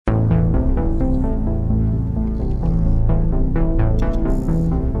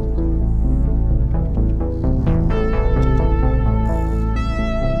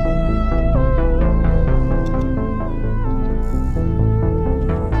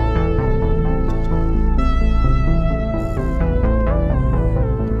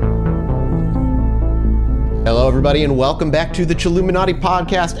everybody, and welcome back to the Chilluminati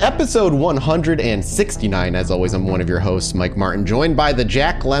Podcast, episode 169. As always, I'm one of your hosts, Mike Martin, joined by the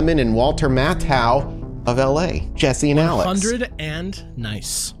Jack Lemmon and Walter Matthau of LA, Jesse and Alex. 100 and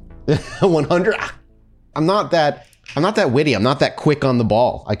nice. 100. I'm not that witty. I'm not that quick on the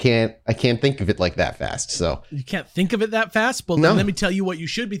ball. I can't think of it like that fast. So you can't think of it that fast. But no. Let me tell you what you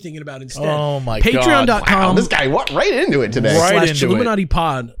should be thinking about instead. Oh my Patreon.com. God! Wow, this guy walked right into it today. Right / into Chilluminati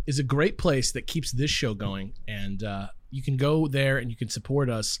Pod is a great place that keeps this show going, and you can go there and you can support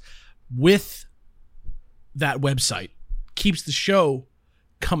us with that website. Keeps the show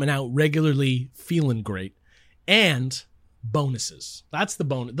coming out regularly, feeling great, and bonuses. That's the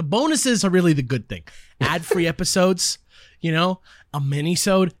bonus. The bonuses are really the good thing. Ad-free episodes. You know, a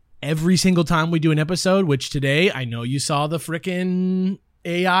mini-sode every single time we do an episode, which today, I know you saw the frickin'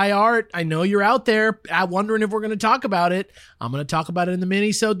 AI art. I know you're out there wondering if we're going to talk about it. I'm going to talk about it in the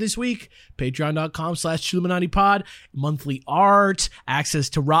mini-sode this week. Patreon.com/ChilluminatiPod. Monthly art, access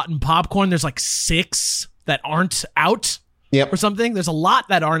to Rotten Popcorn. There's like 6 that aren't out or something. There's a lot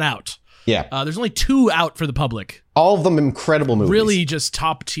that aren't out. Yeah. There's only 2 out for the public. All of them incredible movies. Really just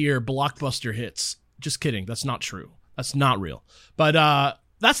top-tier blockbuster hits. Just kidding. That's not true. That's not real. But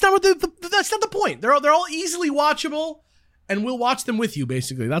that's not what that's not the point. They're all easily watchable, and we'll watch them with you,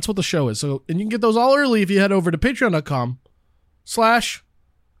 basically. That's what the show is. So, and you can get those all early if you head over to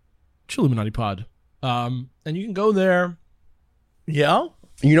patreon.com/ChilluminatiPod. And you can go there. Yeah.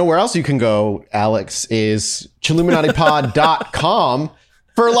 You know where else you can go, Alex, is Chilluminatipod.com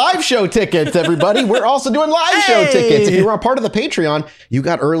for live show tickets, everybody. We're also doing live show tickets. If you were a part of the Patreon, you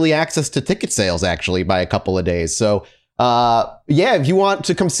got early access to ticket sales, actually, by a couple of days. So, if you want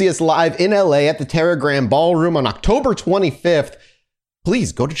to come see us live in LA at the Terragram Ballroom on October 25th,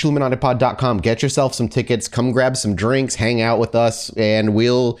 please go to Chilluminatipod.com, get yourself some tickets, come grab some drinks, hang out with us, and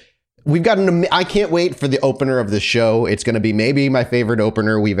we've got I can't wait for the opener of the show. It's going to be maybe my favorite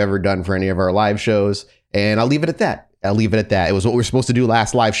opener we've ever done for any of our live shows, and I'll leave it at that. It was what we were supposed to do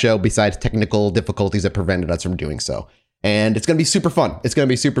last live show, besides technical difficulties that prevented us from doing so. And it's going to be super fun.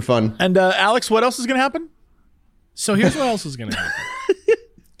 And Alex, what else is going to happen? So here's what else is going to happen.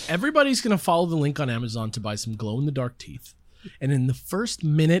 Everybody's going to follow the link on Amazon to buy some glow-in-the-dark teeth. And in the first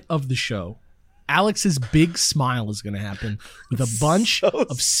minute of the show, Alex's big smile is going to happen with a bunch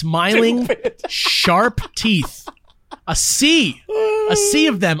of smiling, sharp teeth. A sea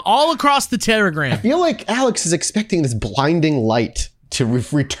of them all across the Terragram. I feel like Alex is expecting this blinding light to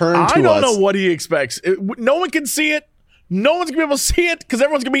return to us. I don't know what he expects. No one can see it. No one's going to be able to see it because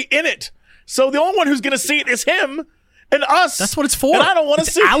everyone's going to be in it. So the only one who's going to see it is him and us. That's what it's for. And I don't want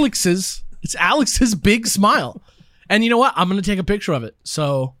to see it. It's Alex's big smile. And you know what? I'm going to take a picture of it.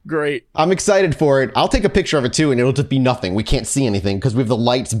 So great. I'm excited for it. I'll take a picture of it too, and it'll just be nothing. We can't see anything because we have the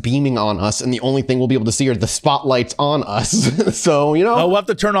lights beaming on us, and the only thing we'll be able to see are the spotlights on us. So, we'll have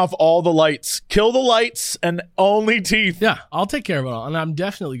to turn off all the lights, kill the lights, and only teeth. Yeah, I'll take care of it all, and I'm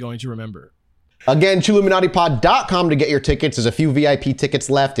definitely going to remember. Again, Chilluminatipod.com to get your tickets. There's a few VIP tickets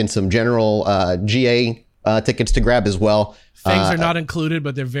left and some general GA tickets to grab as well. Things are not included,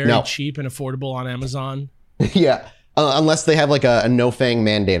 but they're very cheap and affordable on Amazon. Yeah. Unless they have like a no-fang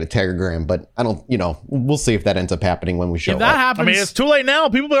mandate at Telegram, but I don't, we'll see if that ends up happening when we show up. If that happens, I mean, it's too late now.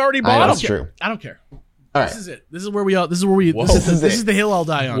 People have already bought them. That's true. I don't care. All right. This is it. This is where we are. This is the hill I'll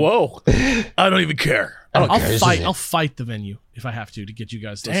die on. Whoa. I don't even care. I'll fight the venue if I have to get you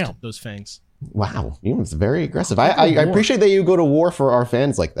guys those fangs. Wow. It's very aggressive. I appreciate that you go to war for our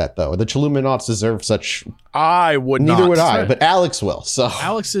fans like that, though. The Chilluminauts deserve such... I would not. Neither would I, but Alex will. So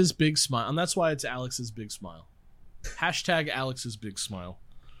Alex's big smile. And that's why it's Alex's big smile. Hashtag Alex's big smile.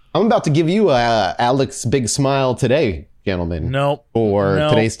 I'm about to give you Alex big smile today, gentlemen. For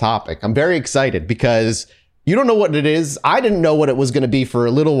today's topic. I'm very excited because you don't know what it is. I didn't know what it was going to be for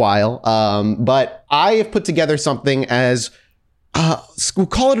a little while. But I have put together something as we'll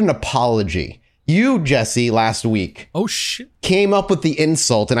call it an apology. You, Jesse, last week came up with the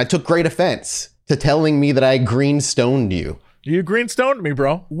insult, and I took great offense to telling me that I green-stoned you. You green-stoned me,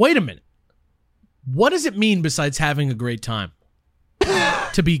 bro. Wait a minute. What does it mean besides having a great time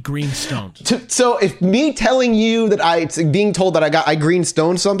to be green-stoned? So if me telling you that being told that I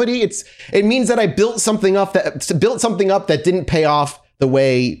green-stoned somebody, it means that I built something up that didn't pay off the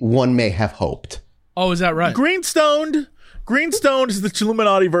way one may have hoped. Oh, is that right? Green-stoned is the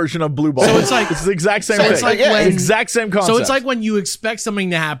Chilluminati version of blue ball. So it's like it's the exact same thing. It's like exact same concept. So it's like when you expect something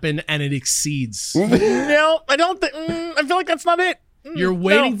to happen and it exceeds. No, I don't think. I feel like that's not it. You're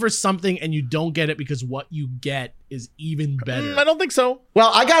waiting for something and you don't get it because what you get is even better. I don't think so.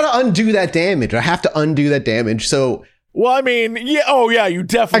 Well, I got to undo that damage. I have to undo that damage. So Well, I mean, yeah. Oh, yeah. You I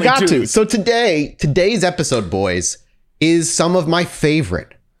definitely got do. to. So today's episode, boys, is some of my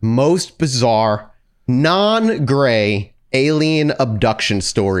favorite, most bizarre, non-gray alien abduction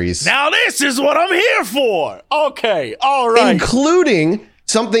stories, Now this is what I'm here for. Okay. All right. including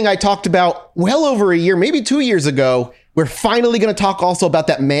something I talked about well over a year, maybe 2 years ago. We're finally going to talk also about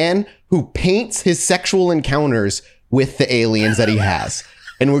that man who paints his sexual encounters with the aliens that he has.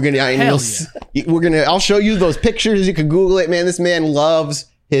 And I'll show you those pictures. You can Google it, man. This man loves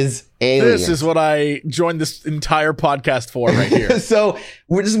his aliens. This is what I joined this entire podcast for right here. So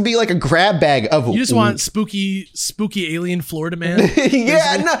we're just gonna be like a grab bag of. You just want spooky alien Florida man?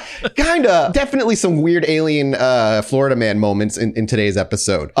 Yeah, no, kind of. Definitely some weird alien Florida man moments in today's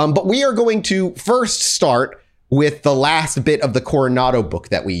episode. But we are going to first start with the last bit of the Coronado book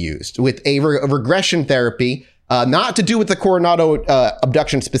that we used with a regression therapy. Not to do with the Coronado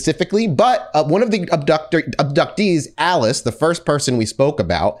abduction specifically, but one of the abductees, Alice, the first person we spoke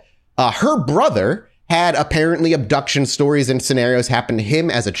about, her brother had apparently abduction stories and scenarios happen to him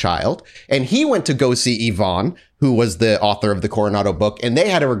as a child. And he went to go see Yvonne, who was the author of the Coronado book, and they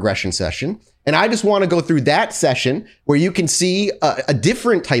had a regression session. And I just want to go through that session where you can see a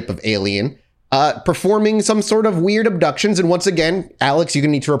different type of alien performing some sort of weird abductions. And once again, Alex, you're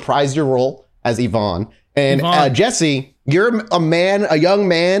going to need to reprise your role as Yvonne. And Jesse, you're a young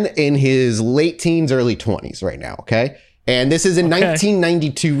man in his late teens, early 20s right now, okay? And this is in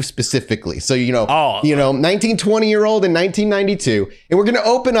 1992 specifically. So, 19, 20-year-old in 1992. And we're going to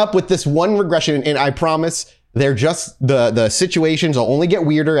open up with this one regression. And I promise they're just, the situations will only get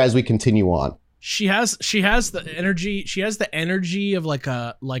weirder as we continue on. She has the energy. She has the energy of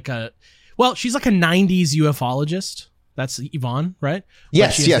well, she's like a 90s ufologist. That's Yvonne, right?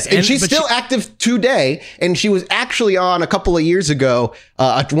 Yes. And she's still active today. And she was actually on a couple of years ago,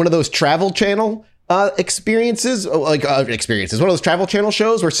 one of those Travel Channel experiences, one of those Travel Channel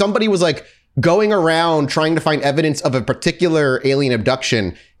shows where somebody was like going around trying to find evidence of a particular alien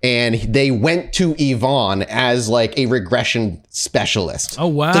abduction. And they went to Yvonne as like a regression specialist. Oh,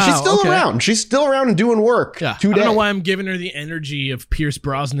 wow. So she's still around. She's still around and doing work today. I don't know why I'm giving her the energy of Pierce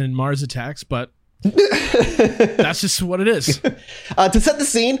Brosnan in Mars Attacks, but that's just what it is. To set the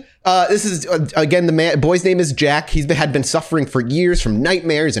scene, this is again the boy's name is Jack. Had been suffering for years from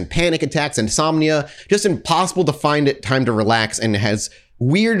nightmares and panic attacks, insomnia, just impossible to find it time to relax, and has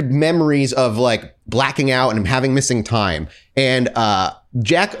weird memories of like blacking out and having missing time. And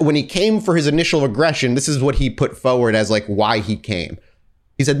Jack, when he came for his initial regression, this is what he put forward as like why he came.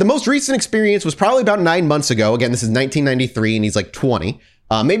 He said the most recent experience was probably about 9 months ago. Again, this is 1993, and he's like 20,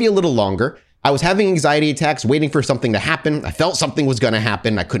 maybe a little longer. I was having anxiety attacks, waiting for something to happen. I felt something was going to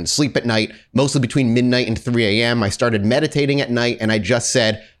happen. I couldn't sleep at night, mostly between midnight and 3 a.m. I started meditating at night, and I just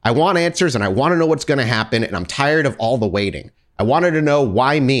said, I want answers, and I want to know what's going to happen, and I'm tired of all the waiting. I wanted to know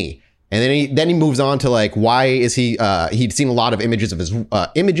why me. And then he moves on to like, why is he'd seen a lot of images of his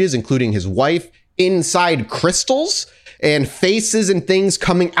images, including his wife, inside crystals and faces and things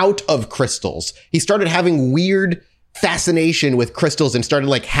coming out of crystals. He started having weird fascination with crystals and started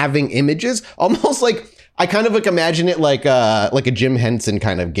like having images, almost like I kind of like imagine it like a Jim Henson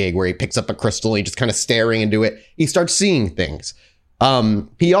kind of gig where he picks up a crystal and he just kind of staring into it. He starts seeing things.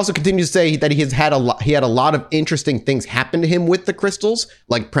 He also continues to say that he had a lot of interesting things happen to him with the crystals,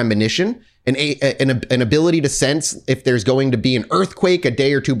 like premonition and an ability to sense if there's going to be an earthquake a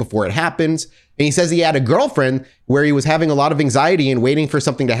day or two before it happens. And he says he had a girlfriend where he was having a lot of anxiety and waiting for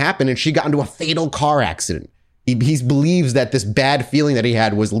something to happen, and she got into a fatal car accident. He believes that this bad feeling that he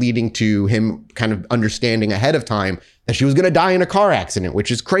had was leading to him kind of understanding ahead of time that she was going to die in a car accident,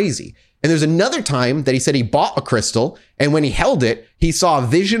 which is crazy. And there's another time that he said he bought a crystal, and when he held it, he saw a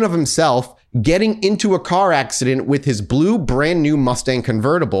vision of himself getting into a car accident with his blue brand new Mustang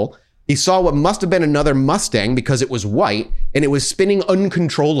convertible. He saw what must have been another Mustang because it was white and it was spinning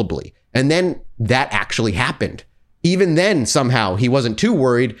uncontrollably. And then that actually happened. Even then, somehow, he wasn't too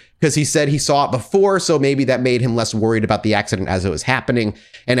worried because he said he saw it before, so maybe that made him less worried about the accident as it was happening.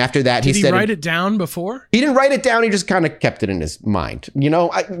 And after that, he said... Did he write it down before? He didn't write it down. He just kind of kept it in his mind.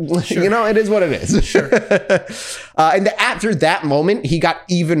 Sure. It is what it is. Sure. And after that moment, he got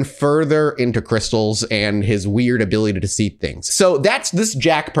even further into crystals and his weird ability to see things. So that's this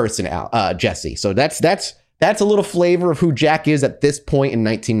Jack person, Jesse. So that's a little flavor of who Jack is at this point in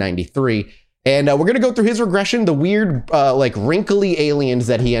 1993. And we're going to go through his regression, the weird, wrinkly aliens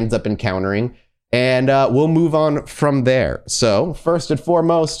that he ends up encountering. And we'll move on from there. So first and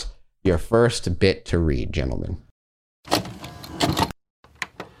foremost, your first bit to read, gentlemen.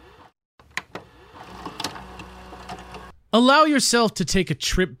 Allow yourself to take a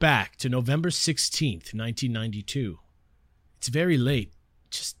trip back to November 16th, 1992. It's very late.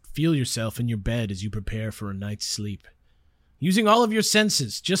 Just feel yourself in your bed as you prepare for a night's sleep. Using all of your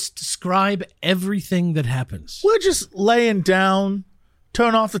senses, just describe everything that happens. We're just laying down,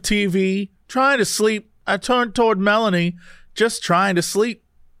 turn off the TV, trying to sleep. I turn toward Melanie, just trying to sleep.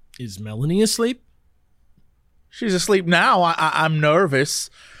 Is Melanie asleep? She's asleep now. I'm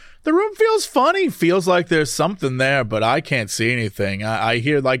nervous. The room feels funny. Feels like there's something there, but I can't see anything. I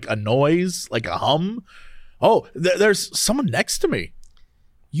hear like a noise, like a hum. Oh, there's someone next to me.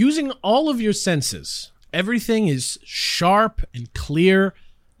 Using all of your senses, everything is sharp and clear.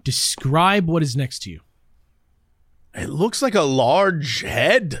 Describe what is next to you. It looks like a large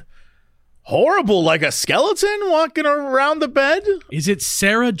head. Horrible, like a skeleton walking around the bed. Is it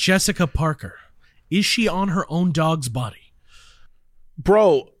Sarah Jessica Parker? Is she on her own dog's body?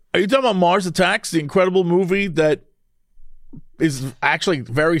 Bro, are you talking about Mars Attacks, the incredible movie that is actually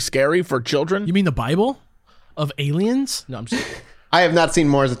very scary for children? You mean the Bible of aliens? No, I'm just I have not seen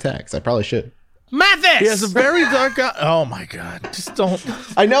Mars Attacks. I probably should. Mathis! He has a very dark eye. Oh my God. Just don't.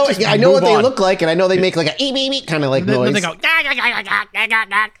 I know Just what move they on. look like, and I know they make like a ee, ee, ee kind of like Then noise. they go,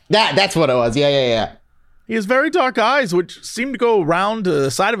 That's what it was. Yeah. He has very dark eyes, which seem to go around the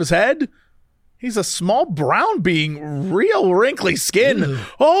side of his head. He's a small brown being, real wrinkly skin. Ew.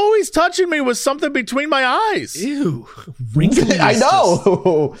 Oh, he's touching me with something between my eyes. ew. Wrinkly. I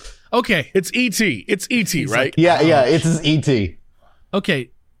know. Okay. It's E.T. It's E.T., right? Yeah. It's his ET.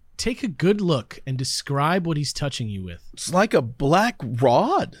 Okay. Take a good look and describe what he's touching you with. It's like a black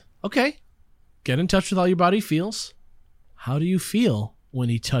rod. Okay. Get in touch with all your body feels. How do you feel when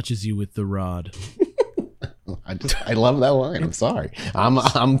he touches you with the rod? I love that line. I'm sorry.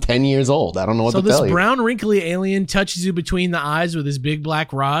 I'm 10 years old. I don't know what So to this tell you. brown wrinkly alien touches you between the eyes with his big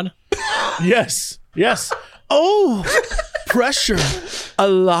black rod? Yes. Oh, pressure. A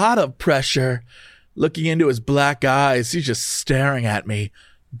lot of pressure. Looking into his black eyes, he's just staring at me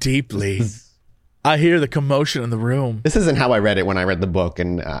deeply. I hear the commotion in the room. This isn't how I read it when I read the book,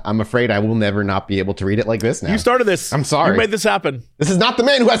 and I'm afraid I will never not be able to read it like this now. You started this. I'm sorry. You made this happen. This is not the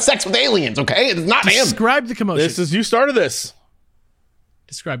man who has sex with aliens, okay? It's not him. Describe the commotion. You started this.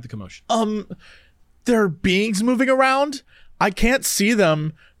 Describe the commotion. There are beings moving around. I can't see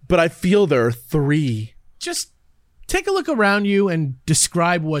them, but I feel there are three. Just take a look around you and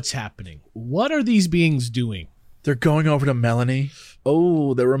describe what's happening. What are these beings doing? They're going over to Melanie.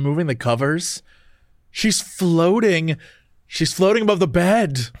 Oh, they're removing the covers. She's floating. She's floating above the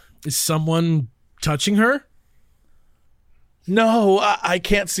bed. Is someone touching her? No, I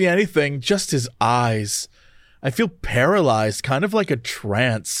can't see anything. Just his eyes. I feel paralyzed, kind of like a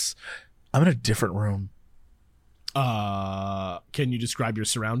trance. I'm in a different room. Can you describe your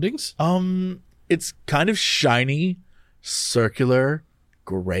surroundings? It's kind of shiny, circular,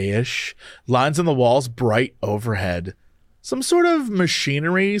 grayish. Lines on the walls, bright overhead. Some sort of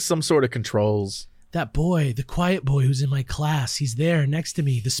machinery, some sort of controls. That boy, the quiet boy who's in my class, he's there next to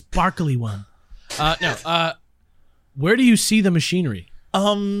me, the sparkly one. Where do you see the machinery?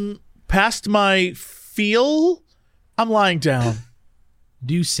 Past my feel, I'm lying down.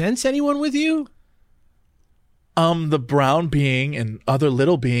 Do you sense anyone with you? The brown being and other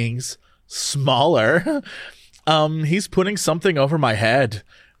little beings, smaller. He's putting something over my head,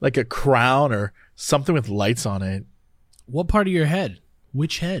 like a crown or something with lights on it. What part of your head?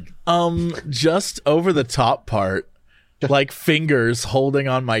 Which head? Just over the top part, like fingers holding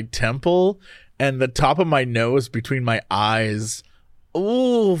on my temple and the top of my nose between my eyes.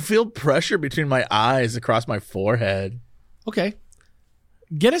 Ooh, feel pressure between my eyes across my forehead. Okay.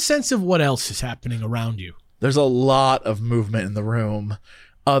 Get a sense of what else is happening around you. There's a lot of movement in the room.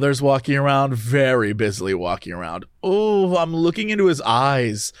 Others walking around, very busily walking around. Oh, I'm looking into his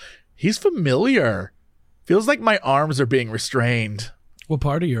eyes. He's familiar. Feels like my arms are being restrained. What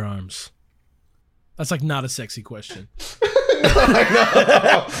part of your arms? That's like not a sexy question.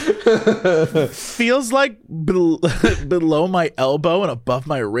 Feels like below my elbow and above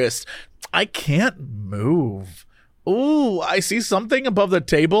my wrist. I can't move. Ooh, I see something above the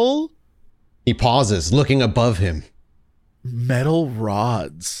table. He pauses, looking above him. Metal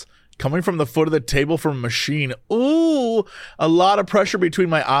rods coming from the foot of the table from a machine. Ooh, a lot of pressure between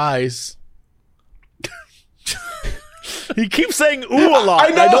my eyes. He keeps saying ooh a lot. I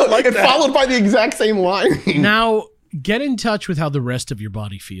know. don't like it that. followed by the exact same line. Now, get in touch with how the rest of your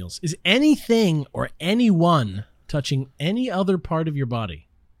body feels. Is anything or anyone touching any other part of your body?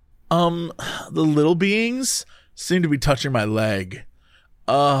 The little beings seem to be touching my leg.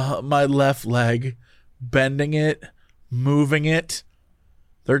 My left leg, bending it, moving it.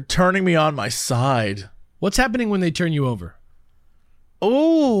 They're turning me on my side. What's happening when they turn you over?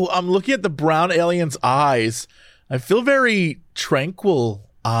 Oh, I'm looking at the brown alien's eyes. I feel very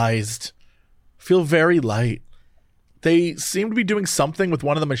tranquilized. Feel very light. They seem to be doing something with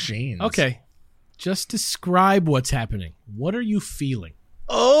one of the machines. Okay. Just describe what's happening. What are you feeling?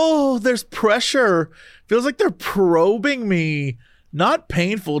 Oh, there's pressure. Feels like they're probing me. Not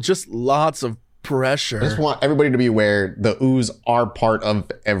painful, just lots of pressure. I just want everybody to be aware the ooze are part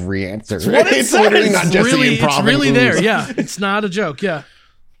of every answer. what it It's says. literally not just Really, the improv. it's really ooze. there. Yeah. It's not a joke. Yeah.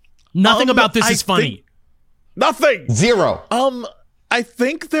 Nothing about this is funny. Nothing. Zero. I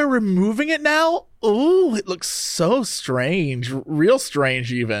think they're removing it now. Ooh, it looks so strange. Real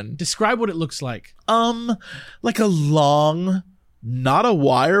strange even. Describe what it looks like. Like a long, not a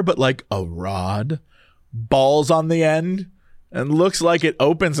wire, but like a rod. Balls on the end. And looks like it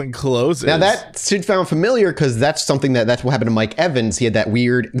opens and closes. Now that should sound familiar because that's something that's what happened to Mike Evans. He had that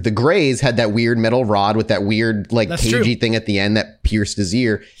weird, the Greys had that weird metal rod with that weird like That's cagey true. thing at the end that pierced his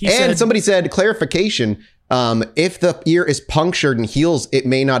ear. He and said- somebody said, clarification, if the ear is punctured and heals, it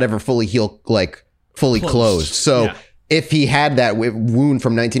may not ever fully heal, like fully closed. So Yeah. if he had that wound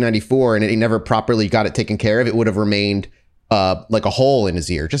from 1994 and he never properly got it taken care of, it would have remained like a hole in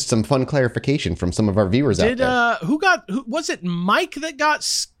his ear. Just some fun clarification from some of our viewers out there. Who was it Mike that got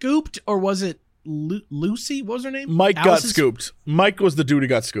scooped or was it Lucy? What was her name? Mike got Alice's- scooped. Mike was the dude who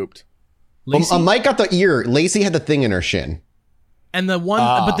got scooped. Lacey? Mike got the ear. Lacey had the thing in her shin. And the one,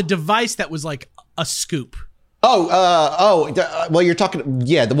 but the device that was like a scoop. Well, you're talking,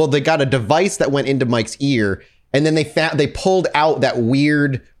 yeah. Well, they got a device that went into Mike's ear, and then they pulled out that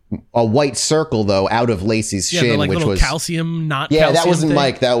weird white circle though out of Lacey's Yeah, shin, the like which little was calcium, not yeah, calcium that wasn't thing.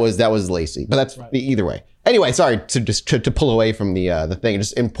 Mike, that was Lacey. But that's either way. Anyway, sorry to pull away from the thing. It's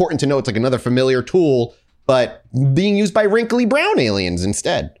just important to know it's like another familiar tool, but being used by wrinkly brown aliens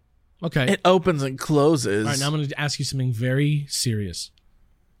instead. Okay. It opens and closes. All right, now I'm going to ask you something very serious.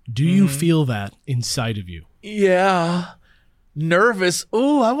 Do you feel that inside of you? Yeah. Nervous.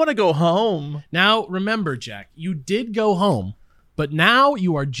 Ooh, I want to go home. Now, remember, Jack, you did go home, but now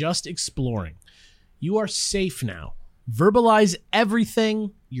you are just exploring. You are safe now. Verbalize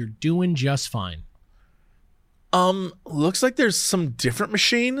everything. You're doing just fine. Looks like there's some different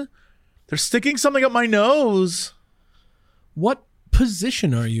machine. They're sticking something up my nose. What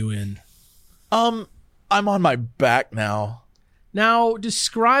position are you in? I'm on my back now. Now,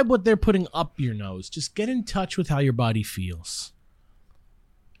 describe what they're putting up your nose. Just get in touch with how your body feels.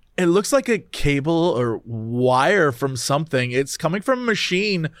 It looks like a cable or wire from something. It's coming from a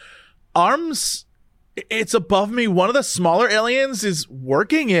machine. Arms, it's above me. One of the smaller aliens is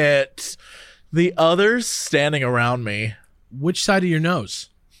working it. The other's standing around me. Which side of your nose?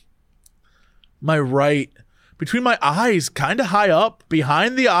 My right. Between my eyes, kind of high up.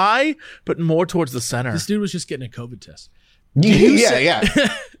 Behind the eye, but more towards the center. This dude was just getting a COVID test. Yeah.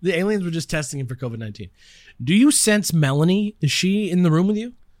 The aliens were just testing him for COVID-19. Do you sense Melanie? Is she in the room with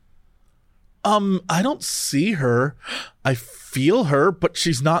you? I don't see her. I feel her, but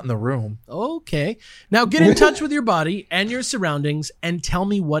she's not in the room. Okay. Now get in touch with your body and your surroundings and tell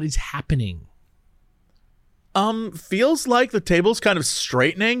me what is happening. Feels like the table's kind of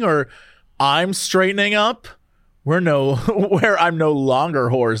straightening, or I'm straightening up. Where I'm no longer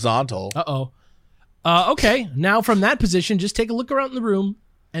horizontal. Uh-oh. Okay. Now from that position, just take a look around the room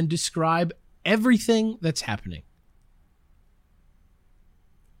and describe everything that's happening.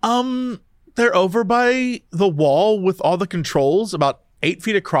 They're over by the wall with all the controls, about 8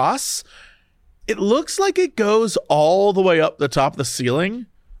 feet across. It looks like it goes all the way up the top of the ceiling.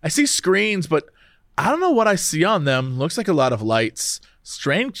 I see screens, but I don't know what I see on them. Looks like a lot of lights,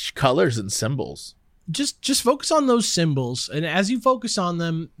 strange colors and symbols. Just focus on those symbols, and as you focus on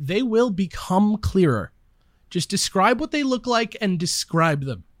them, they will become clearer. Just describe what they look like and describe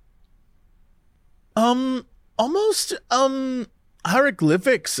them. Almost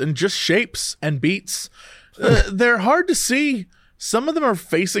hieroglyphics and just shapes and beats. They're hard to see. Some of them are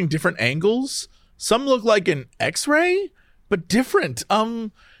facing different angles. Some look like an X-ray, but different.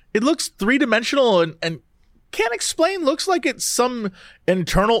 It looks three-dimensional and can't explain. Looks like it's some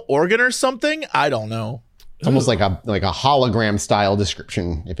internal organ or something. I don't know. It's almost like a hologram style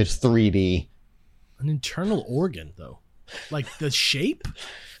description if it's 3D. An internal organ, though. Like the shape?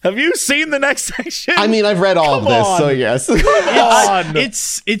 Have you seen the next section? I mean, I've read all of this, on. so yes.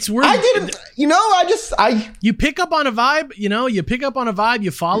 It's weird. I didn't, You pick up on a vibe,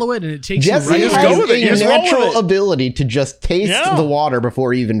 you follow it, and it takes Jesse you has right go with it. You a just roll with natural it. ability to just taste Yeah. the water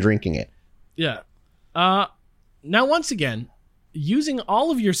before even drinking it. Yeah. Now, once again, using all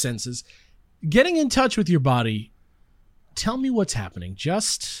of your senses, getting in touch with your body, tell me what's happening.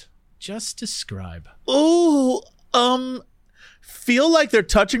 Just describe. Ooh, feel like they're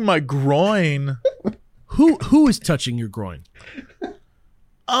touching my groin. Who is touching your groin?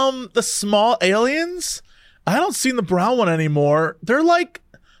 The small aliens? I don't see the brown one anymore. They're like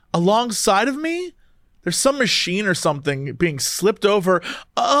alongside of me. There's some machine or something being slipped over.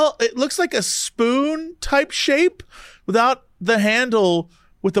 Oh, it looks like a spoon type shape without the handle,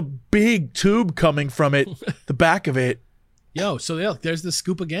 with a big tube coming from it, the back of it. Yo, so look, there's the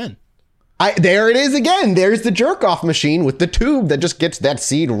scoop again. There it is again. There's the jerk off machine with the tube that just gets that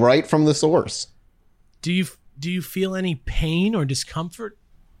seed right from the source. Do you feel any pain or discomfort?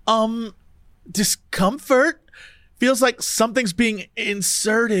 Discomfort? Feels like something's being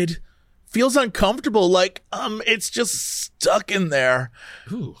inserted. Feels uncomfortable, like it's just stuck in there.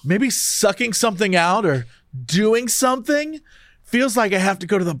 Ooh. Maybe sucking something out or doing something. Feels like I have to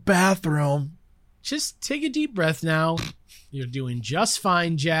go to the bathroom. Just take a deep breath now. You're doing just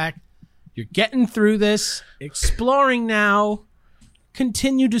fine, Jack. You're getting through this. Exploring now.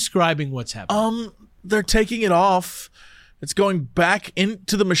 Continue describing what's happening. They're taking it off. It's going back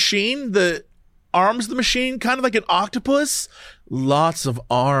into the machine. The arms of the machine, kind of like an octopus. Lots of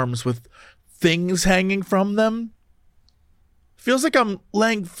arms with things hanging from them. Feels like I'm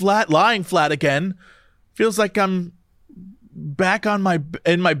lying flat again. Feels like I'm back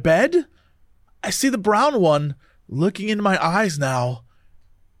in my bed. I see the brown one looking into my eyes now.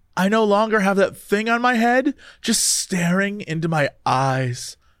 I no longer have that thing on my head, just staring into my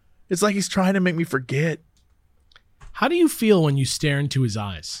eyes. It's like he's trying to make me forget. How do you feel when you stare into his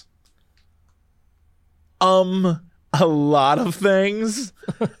eyes? A lot of things.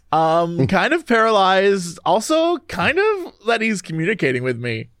 Kind of paralyzed. Also, kind of that he's communicating with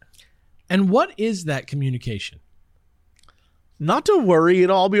me. And what is that communication? Not to worry,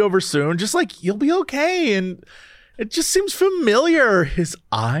 it'll all be over soon. Just like, you'll be okay. And it just seems familiar. His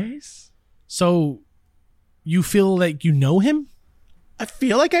eyes. So you feel like you know him? I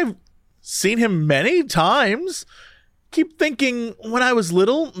feel like I've seen him many times. Keep thinking when I was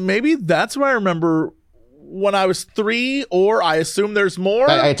little, maybe that's where I remember when I was 3, or I assume there's more.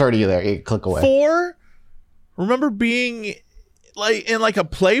 It's already there. You click away. 4. Remember being like in like a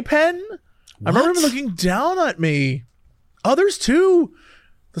playpen. I remember him looking down at me. Others too.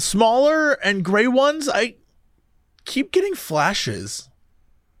 The smaller and gray ones, I keep getting flashes.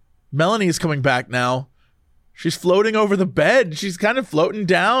 Melanie is coming back now. She's floating over the bed. She's kind of floating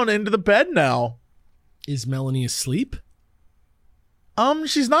down into the bed now. Is Melanie asleep?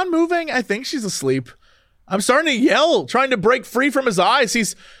 She's not moving. I think she's asleep. I'm starting to yell, trying to break free from his eyes.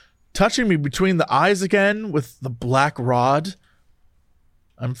 He's touching me between the eyes again with the black rod.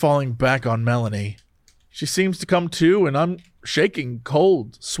 I'm falling back on Melanie. She seems to come to, and I'm shaking,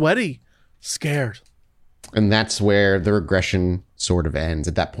 cold, sweaty, scared. And that's where the regression sort of ends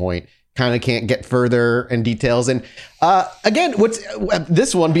at that point. Kind of can't get further in details. And again, what's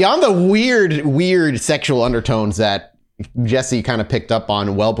this one, beyond the weird sexual undertones that Jesse kind of picked up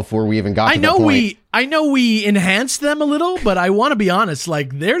on well before we even got to that point. I know we enhanced them a little, but I want to be honest,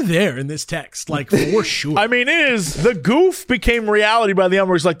 like they're there in this text, like for sure. I mean, the goof became reality by the end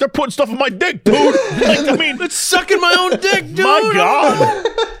where he's like, they're putting stuff in my dick, dude. Like, I mean, it's sucking my own dick, dude. My God.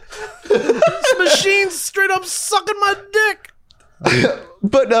 This machine's straight up sucking my dick.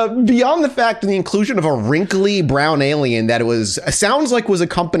 But beyond the fact of the inclusion of a wrinkly brown alien that sounds like was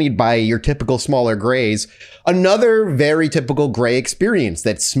accompanied by your typical smaller grays, another very typical gray experience,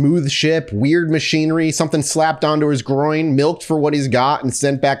 that smooth ship, weird machinery, something slapped onto his groin, milked for what he's got, and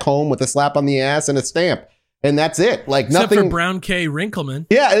sent back home with a slap on the ass and a stamp. And that's it. Like except nothing. For Brown K. Wrinkleman.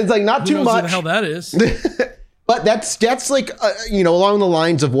 Yeah, it's like not Who too knows much. Who the hell that is? But that's like, along the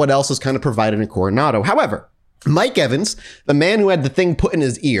lines of what else is kind of provided in Coronado. However, Mike Evans, the man who had the thing put in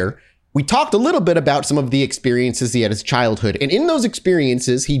his ear, we talked a little bit about some of the experiences he had as childhood. And in those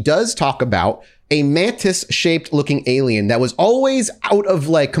experiences, he does talk about a mantis-shaped looking alien that was always out of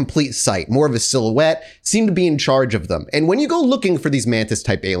like complete sight, more of a silhouette, seemed to be in charge of them. And when you go looking for these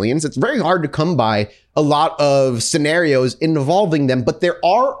mantis-type aliens, it's very hard to come by a lot of scenarios involving them, but there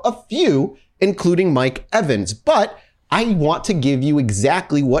are a few, including Mike Evans. But I want to give you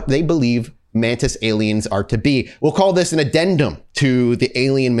exactly what they believe mantis aliens are to be. We'll call this an addendum to the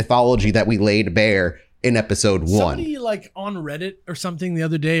alien mythology that we laid bare in episode 1. Somebody like on Reddit or something the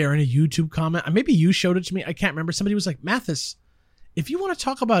other day, or in a YouTube comment, maybe you showed it to me, I can't remember. Somebody was like, Mathis, if you want to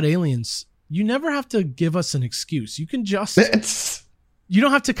talk about aliens, you never have to give us an excuse. You can just you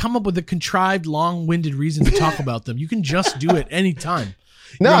don't have to come up with a contrived, long-winded reason to talk about them. You can just do it anytime.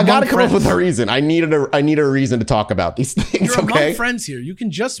 No, I gotta come up with a reason. I need a reason to talk about these things. You're among friends here.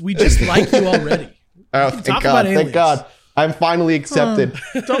 We just like you already. Oh, thank God! Thank God! I'm finally accepted.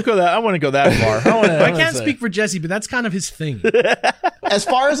 Don't go that. I want to go that far. I can't speak for Jesse, but that's kind of his thing. as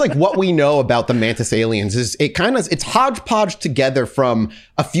far as like what we know about the mantis aliens is it's hodgepodge together from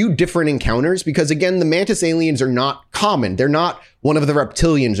a few different encounters, because again, the mantis aliens are not common. They're not one of the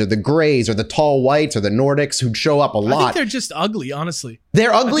reptilians or the greys or the tall whites or the Nordics who'd show up a lot. I think they're just ugly, honestly.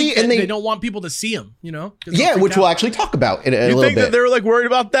 They're ugly, and they don't want people to see them, you know? Yeah, which we'll actually talk about in a little bit. You think that they're like worried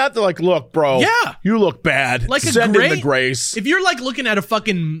about that? They're like, look, bro, yeah, you look bad. Like send in the grace. If you're like looking at a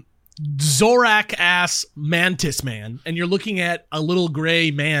fucking Zorak ass mantis man, and you're looking at a little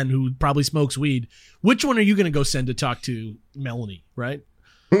gray man who probably smokes weed, which one are you going to go send to talk to Melanie, right?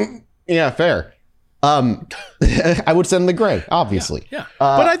 Yeah, fair. I would send the gray, obviously. Yeah.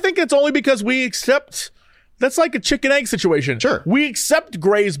 But I think it's only because we accept. That's like a chicken egg situation. Sure. We accept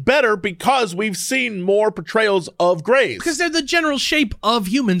grays better because we've seen more portrayals of grays. Because they're the general shape of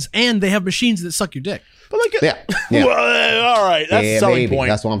humans, and they have machines that suck your dick. But like, Yeah. well, all right, that's a selling point.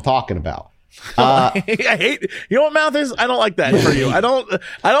 That's what I'm talking about. I hate. You know what Mathis? I don't like that for you. I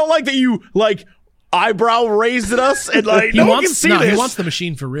don't like that you like eyebrow raised at us and like no one can see this. He wants the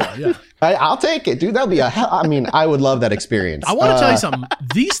machine for real. Yeah. I'll take it, dude. That'll be I would love that experience. I want to tell you something.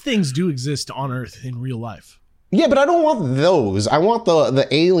 These things do exist on Earth in real life. Yeah, but I don't want those. I want the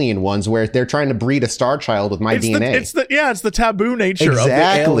alien ones where they're trying to breed a star child with my DNA. It's the taboo nature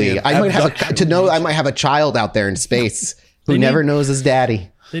exactly. of the alien. I might have a child out there in space who never knows his daddy.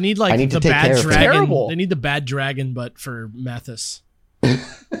 They need like the bad dragon. They need the bad dragon, but for Mathis.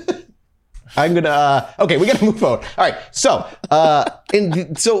 I'm gonna okay, we gotta move on. All right, so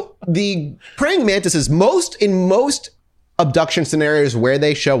the praying mantises, in most abduction scenarios where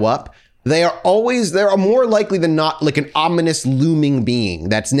they show up, they are more likely than not like an ominous looming being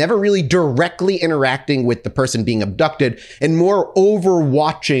that's never really directly interacting with the person being abducted and more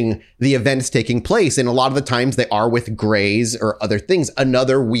overwatching the events taking place. And a lot of the times they are with grays or other things.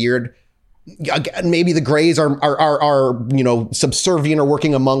 Another weird, maybe the grays are subservient or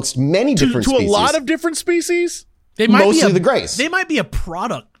working amongst many different species. To a lot of different species? They might mostly the grays. They might be a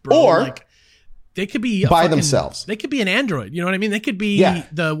product, bro. Or like, they could be by themselves. They could be an android. You know what I mean? They could be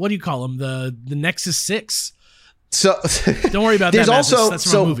the what do you call them? The Nexus 6. So don't worry about that.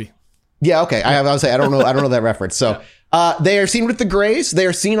 That's from a movie. Yeah, okay. I would say I don't know that reference. So they are seen with the grays. They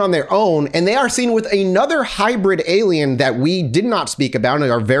are seen on their own, and they are seen with another hybrid alien that we did not speak about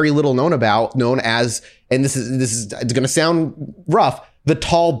and are very little known as. And this is it's going to sound rough. The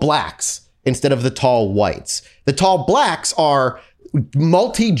tall blacks instead of the tall whites. The tall blacks are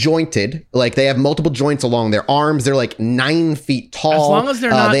multi-jointed, like they have multiple joints along their arms. They're like 9 feet tall. As long as they're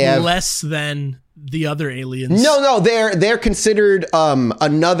not less than the other aliens. No, they're considered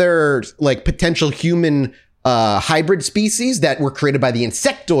another like potential human hybrid species that were created by the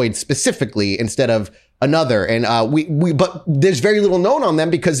insectoids specifically instead of another. And but there's very little known on them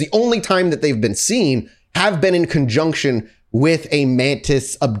because the only time that they've been seen have been in conjunction with a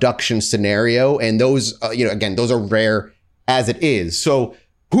mantis abduction scenario, and those again, those are rare as it is. So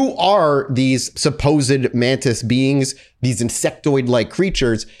who are these supposed mantis beings, these insectoid-like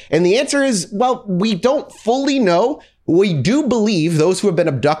creatures? And the answer is, well, we don't fully know. We do believe those who have been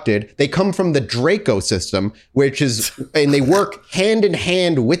abducted, they come from the Draco system, and they work hand in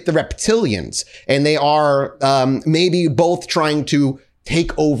hand with the reptilians. And they are maybe both trying to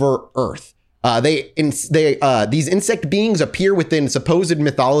take over Earth. These insect beings appear within supposed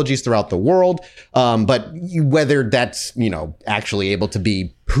mythologies throughout the world, but whether that's actually able to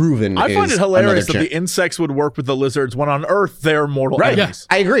be proven, I find it hilarious that the insects would work with the lizards when on Earth they're mortal enemies.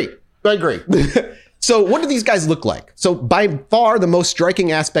 Yeah, I agree. So what do these guys look like? So by far the most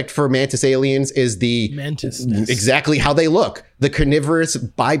striking aspect for mantis aliens is the mantis-ness. Exactly how they look. The carnivorous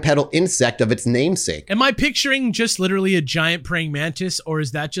bipedal insect of its namesake. Am I picturing just literally a giant praying mantis, or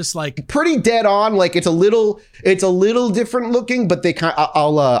is that just like pretty dead on? Like it's a little different looking, but they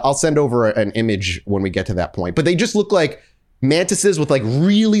I'll send over an image when we get to that point. But they just look like mantises with like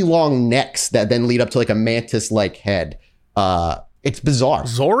really long necks that then lead up to like a mantis-like head. It's bizarre.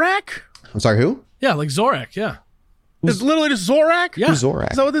 Zorak? I'm sorry, who? Yeah, like Zorak, yeah. It's literally just Zorak? Yeah. Who's Zorak?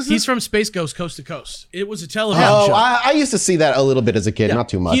 Is that what this is? He's from Space Ghost Coast to Coast. It was a television show. show. I used to see that a little bit as a kid, not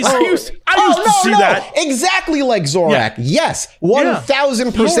too much. I used to see that. Exactly like Zorak. Yeah. Yes,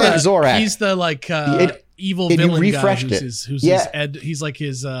 1000% Zorak. He's the like evil villain refreshed guy it. who's his Ed. He's like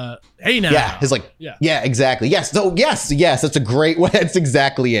his hey now. Yeah, his like yeah, exactly. Yes. So yes, that's a great way. That's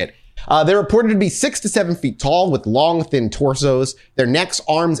exactly it. They're reported to be 6 to 7 feet tall with long, thin torsos. Their necks,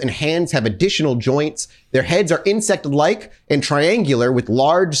 arms, and hands have additional joints. Their heads are insect-like and triangular with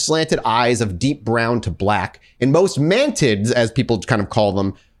large slanted eyes of deep brown to black. And most mantids, as people kind of call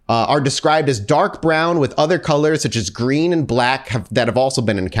them, are described as dark brown with other colors such as green and black that have also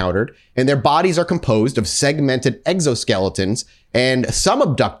been encountered. And their bodies are composed of segmented exoskeletons. And some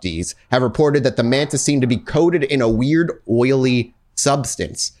abductees have reported that the mantis seem to be coated in a weird oily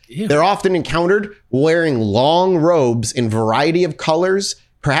substance. Ew. They're often encountered wearing long robes in variety of colors,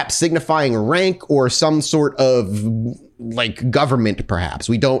 perhaps signifying rank or some sort of like government, perhaps.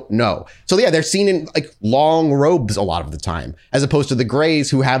 We don't know. So yeah, they're seen in like long robes a lot of the time, as opposed to the Greys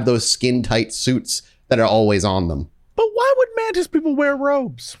who have those skin tight suits that are always on them. But why would mantis people wear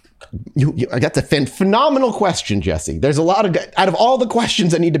robes? That's a phenomenal question, Jesse. There's a lot of, out of all the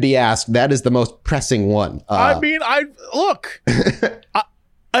questions that need to be asked, that is the most pressing one. Look,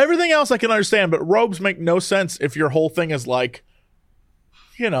 everything else I can understand, but robes make no sense if your whole thing is like,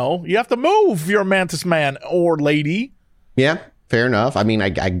 you have to move. You're a mantis man or lady. Yeah, fair enough. I mean,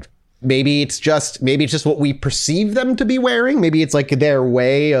 maybe it's just what we perceive them to be wearing. Maybe it's like their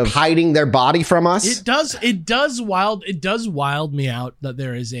way of hiding their body from us. It does wild me out that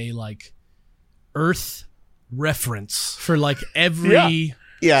there is a like Earth reference for like every I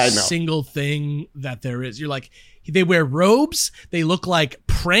know. single thing that there is. You're like, they wear robes. They look like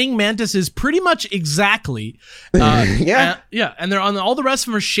praying mantises pretty much exactly. Yeah. And they're on all the rest of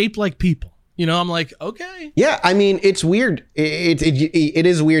them are shaped like people. I'm like, okay. Yeah, I mean, it's weird. It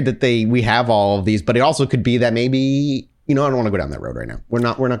is weird that we have all of these, but it also could be that maybe, I don't want to go down that road right now. We're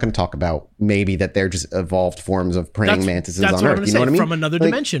not going to talk about maybe that they're just evolved forms of praying mantises on Earth. You know what I mean? From another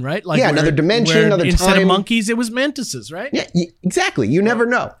dimension, right? Like another dimension, another time. Instead of monkeys, it was mantises, right? Yeah, exactly. You never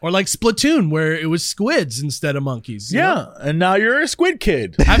know. Or like Splatoon, where it was squids instead of monkeys. Yeah, know? And now you're a squid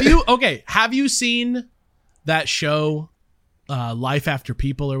kid. Have you seen that show? Life After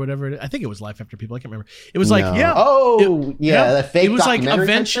People or whatever. I think it was Life After People. I can't remember. It was like, the fake. It was like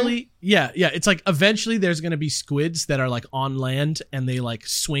eventually, it's like eventually there's going to be squids that are like on land and they like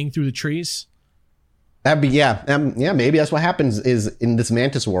swing through the trees. That'd be maybe that's what happens is in this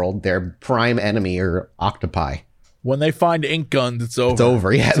mantis world, their prime enemy are octopi. When they find ink guns, it's over. It's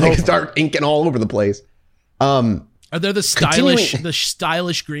over. Yeah, they start inking all over the place. Are there the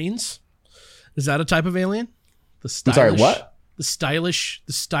stylish greens? Is that a type of alien? I'm sorry, what? The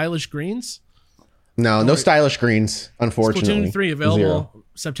stylish greens? No stylish greens, unfortunately. Splatoon 3 available 0.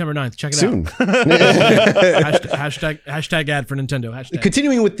 September 9th. Check it Soon. out. hashtag ad for Nintendo. Hashtag.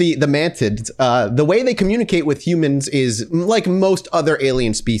 Continuing with the mantids, the way they communicate with humans is like most other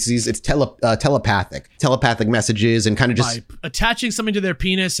alien species. It's telepathic messages and kind of just by attaching something to their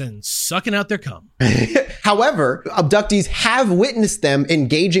penis and sucking out their cum. However, abductees have witnessed them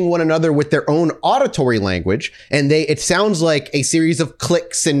engaging one another with their own auditory language, and it sounds like a series of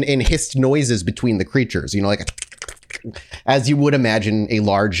clicks and hissed noises between the creatures. Like as you would imagine a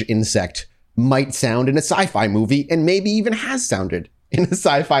large insect might sound in a sci-fi movie, and maybe even has sounded in a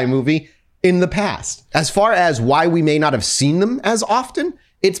sci-fi movie in the past. As far as why we may not have seen them as often,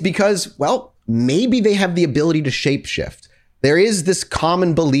 it's because, well, maybe they have the ability to shapeshift. There is this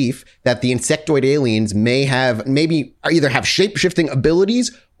common belief that the insectoid aliens either have shape-shifting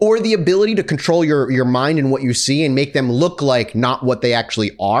abilities or the ability to control your mind and what you see and make them look like not what they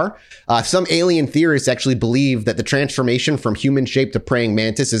actually are. Some alien theorists actually believe that the transformation from human shape to praying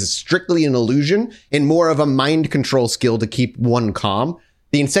mantis is strictly an illusion and more of a mind control skill to keep one calm.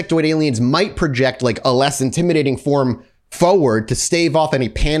 The insectoid aliens might project like a less intimidating form forward to stave off any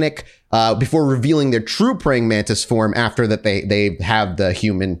panic before revealing their true praying mantis form after that they have the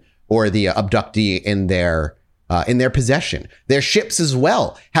human or the abductee in their possession. Their ships as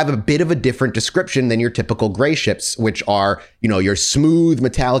well have a bit of a different description than your typical gray ships, which are, your smooth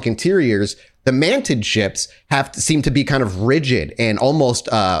metallic interiors. The mantid ships seem to be kind of rigid and almost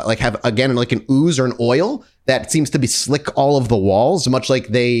have again like an ooze or an oil that seems to be slick all of the walls, much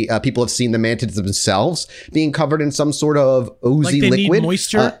like people have seen the mantids themselves being covered in some sort of oozy liquid. Need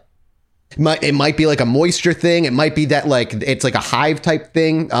moisture. It might be like a moisture thing. It might be that like it's like a hive type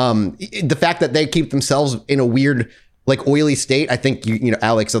thing. The fact that they keep themselves in a weird like oily state, I think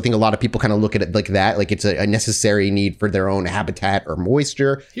Alex, I think a lot of people kind of look at it like that, like it's a necessary need for their own habitat or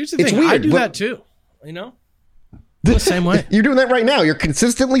moisture. Here's the thing, I do that too. The same way. You're doing that right now. You're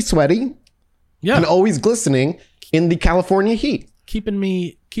consistently sweaty, and always glistening in the California heat, keeping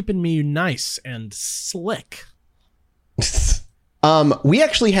me nice and slick. We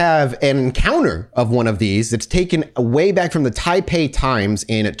actually have an encounter of one of these that's taken way back from the Taipei Times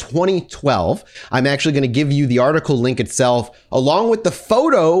in 2012. I'm actually going to give you the article link itself, along with the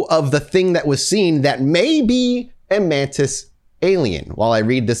photo of the thing that was seen that may be a mantis alien. While I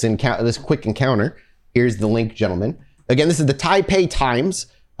read this quick encounter, here's the link, gentlemen. Again, this is the Taipei Times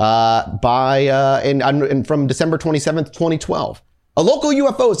from December 27th, 2012. A local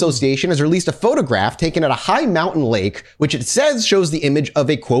UFO association has released a photograph taken at a high mountain lake, which it says shows the image of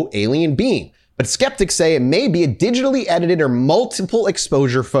a, quote, alien being. But skeptics say it may be a digitally edited or multiple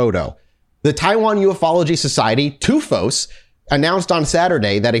exposure photo. The Taiwan Ufology Society, TUFOS, announced on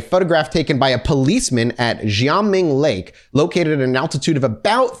Saturday that a photograph taken by a policeman at Jiaming Lake, located at an altitude of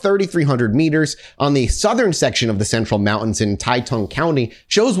about 3,300 meters on the southern section of the Central Mountains in Taitung County,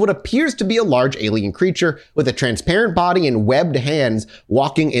 shows what appears to be a large alien creature with a transparent body and webbed hands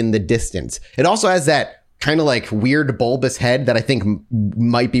walking in the distance. It also has that kind of like weird bulbous head that I think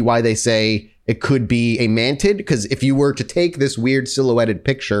might be why they say it could be a mantid, because if you were to take this weird silhouetted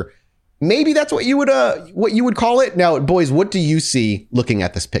picture, maybe that's what you would call it. Now, boys, what do you see looking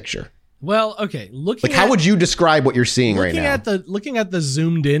at this picture? Well, okay, how would you describe what you're seeing right now? Looking at the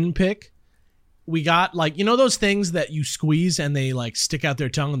zoomed in pic, we got like, you know those things that you squeeze and they like stick out their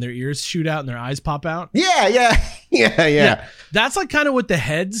tongue and their ears shoot out and their eyes pop out? Yeah. That's like kind of what the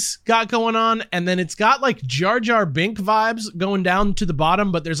head's got going on, and then it's got like Jar Jar Binks vibes going down to the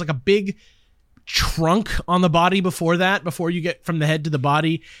bottom, but there's like a big trunk on the body before you get from the head to the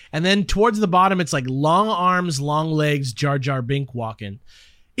body, and then towards the bottom it's like long arms, long legs, Jar Jar Binks walking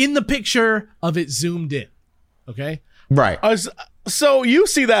in the picture of it zoomed in. Okay, right. So you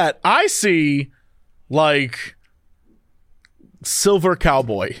see that, I see like silver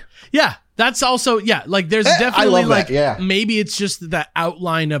cowboy. Yeah, that's also, yeah, like there's definitely, I love like that, yeah. Maybe it's just the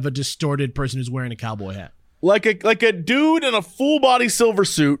outline of a distorted person who's wearing a cowboy hat, like a dude in a full body silver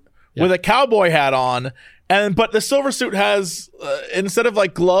suit with a cowboy hat on, but the silver suit has instead of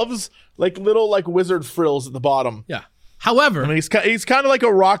like gloves, like little like wizard frills at the bottom. Yeah. However, I mean, he's kind of like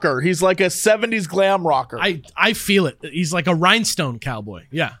a rocker. He's like a 70s glam rocker. I feel it. He's like a rhinestone cowboy.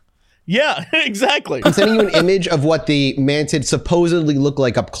 Yeah. Yeah, exactly. I'm sending you an image of what the mantid supposedly look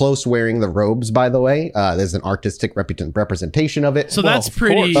like up close wearing the robes, by the way. There's an artistic representation of it. So that's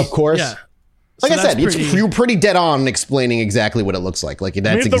pretty... Of course. Yeah. Like I said, you're pretty dead on explaining exactly what it looks like. Like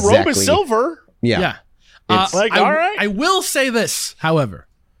that's the robe is silver. Yeah. All right. I will say this, however,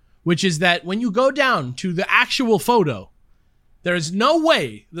 which is that when you go down to the actual photo, there is no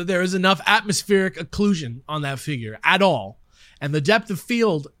way that there is enough atmospheric occlusion on that figure at all. And the depth of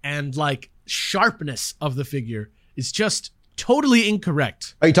field and like sharpness of the figure is just totally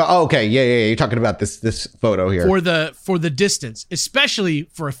incorrect. Are you okay, yeah. You're talking about this photo here for the distance, especially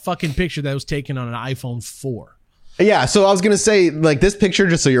for a fucking picture that was taken on an iPhone 4. Yeah, so I was gonna say, like, this picture,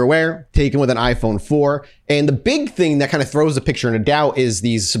 just so you're aware, taken with an iPhone 4, and the big thing that kind of throws the picture into doubt is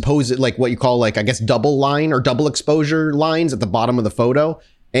these supposed, like, what you call, like, I guess double line or double exposure lines at the bottom of the photo.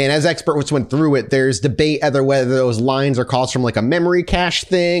 And as experts went through it, there's debate whether those lines are caused from like a memory cache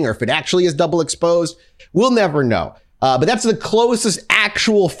thing or if it actually is double exposed. We'll never know. But that's the closest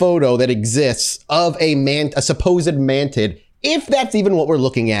actual photo that exists of a supposed mantid, if that's even what we're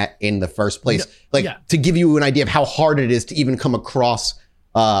looking at in the first place. To give you an idea of how hard it is to even come across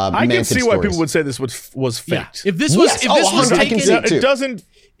I can see why people would say this was faked. Yeah. If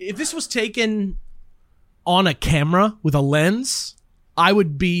this was taken on a camera with a lens, I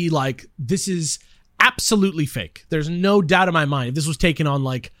would be like, this is absolutely fake. There's no doubt in my mind. If this was taken on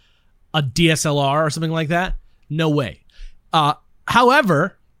like a DSLR or something like that, no way.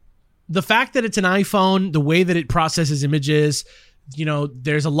 However, the fact that it's an iPhone, the way that it processes images, you know,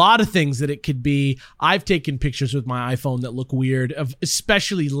 there's a lot of things that it could be. I've taken pictures with my iPhone that look weird, of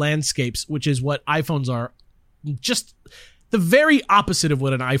especially landscapes, which is what iPhones are. Just the very opposite of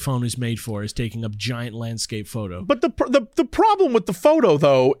what an iPhone is made for, is taking a giant landscape photo. But the problem with the photo,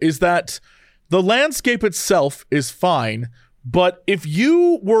 though, is that the landscape itself is fine. But if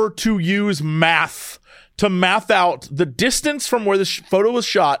you were to use math to math out the distance from where the photo was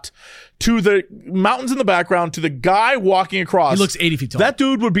shot to the mountains in the background to the guy walking across, he looks 80 feet tall. That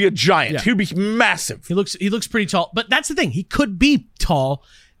dude would be a giant. Yeah. He'd be massive. He looks pretty tall. But that's the thing. He could be tall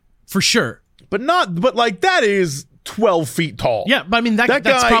for sure. But like that is 12 feet tall. Yeah, but I mean,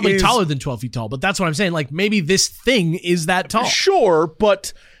 that's probably taller than 12 feet tall, but that's what I'm saying. Like, maybe this thing is that tall. Sure,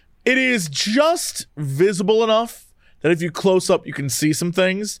 but it is just visible enough that if you close up, you can see some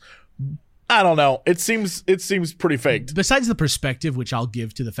things. I don't know. It seems pretty faked. Besides the perspective, which I'll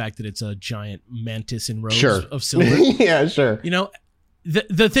give to the fact that it's a giant mantis in robes of silver. Yeah, sure. You know,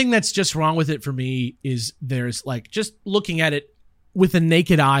 the thing that's just wrong with it for me is there's like, just looking at it with a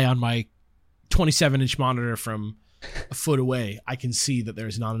naked eye on my 27-inch monitor from a foot away, I can see that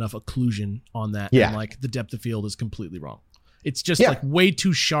there's not enough occlusion on that. Yeah. And like the depth of field is completely wrong. It's just like way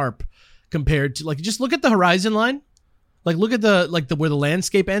too sharp compared to, like, just look at the horizon line. Like, look at where the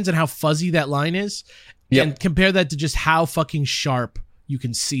landscape ends and how fuzzy that line is. Yep. And compare that to just how fucking sharp you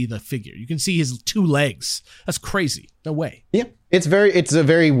can see the figure. You can see his 2 legs. That's crazy. No way. Yeah, it's a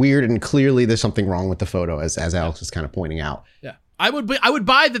very weird, and clearly there's something wrong with the photo, as Alex is kind of pointing out. Yeah, I would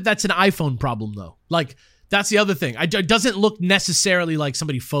buy that. That's an iPhone problem though. Like that's the other thing. It doesn't look necessarily like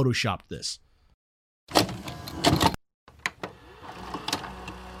somebody photoshopped this.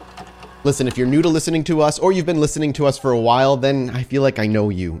 Listen, if you're new to listening to us, or you've been listening to us for a while, then I feel like I know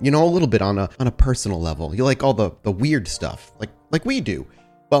you. You know, a little bit on a personal level. You like all the weird stuff, like we do.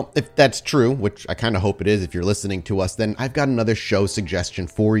 Well, if that's true, which I kind of hope it is if you're listening to us, then I've got another show suggestion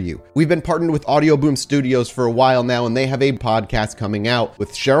for you. We've been partnered with Audio Boom Studios for a while now, and they have a podcast coming out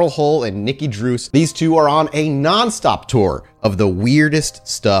with Cheryl Hole and Nikki Druce. These two are on a nonstop tour of the weirdest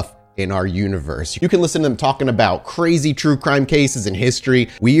stuff in our universe. You can listen to them talking about crazy true crime cases in history,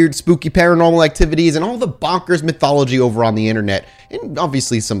 weird, spooky paranormal activities, and all the bonkers mythology over on the internet, and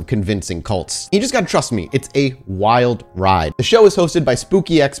obviously some convincing cults. You just gotta trust me, it's a wild ride. The show is hosted by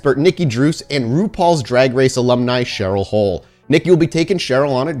spooky expert Nikki Druce and RuPaul's Drag Race alumni Cheryl Hole. Nikki will be taking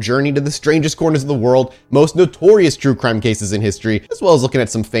Cheryl on a journey to the strangest corners of the world, most notorious true crime cases in history, as well as looking at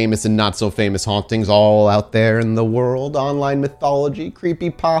some famous and not so famous hauntings all out there in the world, online mythology,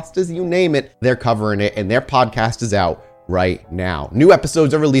 creepypastas, you name it. They're covering it, and their podcast is out right now. New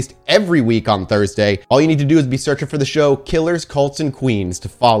episodes are released every week on Thursday. All you need to do is be searching for the show Killers, Cults, and Queens to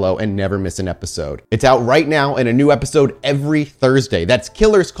follow and never miss an episode. It's out right now, and a new episode every Thursday. That's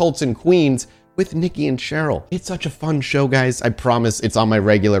Killers, Cults, and Queens with Nikki and Cheryl. It's such a fun show, guys. I promise it's on my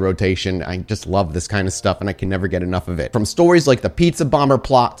regular rotation. I just love this kind of stuff, and I can never get enough of it. From stories like the pizza bomber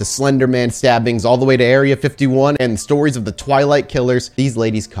plot to Slender Man stabbings, all the way to Area 51 and stories of the Twilight Killers, these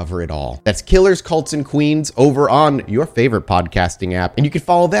ladies cover it all. That's Killers, Cults, and Queens over on your favorite podcasting app. And you can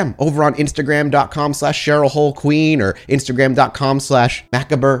follow them over on Instagram.com/CherylHoleQueen or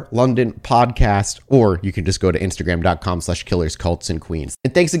Instagram.com/Macabre London Podcast, or you can just go to Instagram.com/Killers, Cults, and Queens.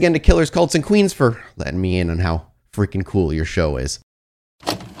 And thanks again to Killers, Cults, and Queens for letting me in on how freaking cool your show is.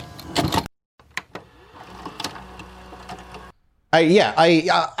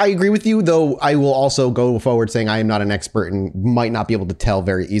 I agree with you, though I will also go forward saying I am not an expert and might not be able to tell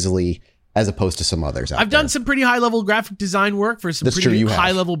very easily as opposed to some others out I've done some pretty high-level graphic design work for some pretty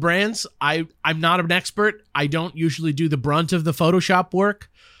high-level brands. I'm not an expert. I don't usually do the brunt of the Photoshop work,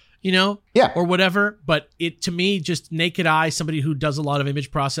 you know? Yeah. Or whatever. But it, to me, just naked eye, somebody who does a lot of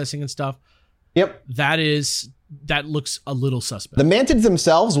image processing and stuff, Yep. That looks a little suspect. The Mantids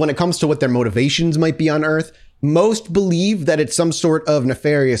themselves, when it comes to what their motivations might be on Earth, most believe that it's some sort of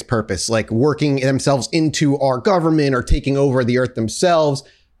nefarious purpose, like working themselves into our government or taking over the Earth themselves.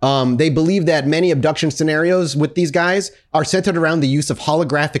 They believe that many abduction scenarios with these guys are centered around the use of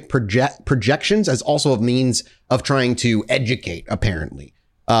holographic projections as also a means of trying to educate, apparently.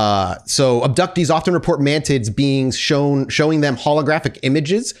 So abductees often report mantids being showing them holographic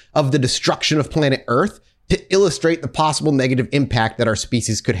images of the destruction of planet Earth to illustrate the possible negative impact that our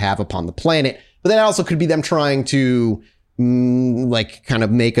species could have upon the planet. But that also could be them trying to kind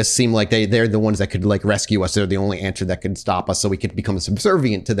of make us seem like they're the ones that could like rescue us. They're the only answer that could stop us so we could become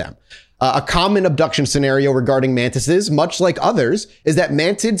subservient to them. A common abduction scenario regarding mantises, much like others, is that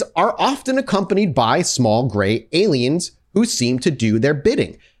mantids are often accompanied by small gray aliens who seem to do their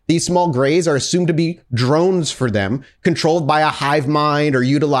bidding. These small grays are assumed to be drones for them, controlled by a hive mind or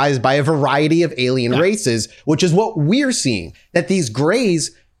utilized by a variety of alien races, which is what we're seeing, that these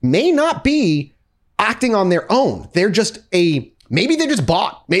grays may not be acting on their own. They're just maybe they're just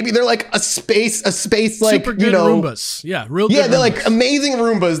bought. Maybe they're like a space like, super good Roombas. Yeah, real good. Yeah, they're Roombas. like amazing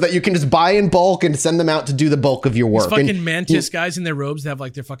Roombas that you can just buy in bulk and send them out to do the bulk of your work. These fucking mantis guys in their robes, they have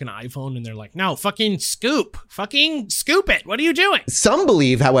like their fucking iPhone and they're like, no, fucking scoop it. What are you doing? Some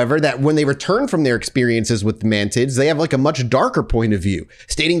believe, however, that when they return from their experiences with the mantids, they have like a much darker point of view,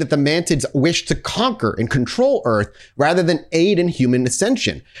 stating that the mantids wish to conquer and control Earth rather than aid in human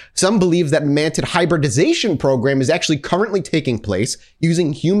ascension. Some believe that mantid hybridization program is actually currently taking place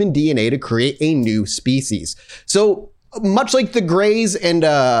using human DNA to create a new species. So much like the Greys and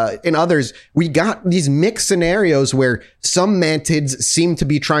others, we got these mixed scenarios where some mantids seem to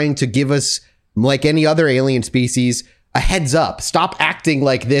be trying to give us, like any other alien species, a heads up. Stop acting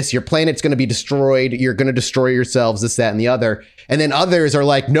like this. Your planet's going to be destroyed. You're going to destroy yourselves, this, that, and the other. And then others are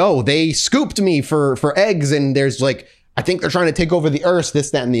like, no, they scooped me for eggs. And there's like, I think they're trying to take over the Earth,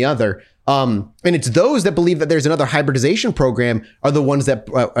 this, that, and the other. And it's those that believe that there's another hybridization program are the ones that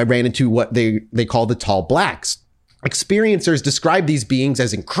I ran into what they call the tall blacks. Experiencers describe these beings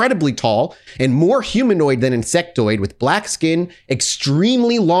as incredibly tall and more humanoid than insectoid, with black skin,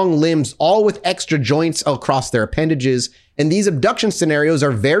 extremely long limbs, all with extra joints across their appendages. And these abduction scenarios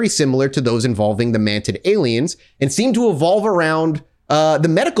are very similar to those involving the mantid aliens and seem to evolve around the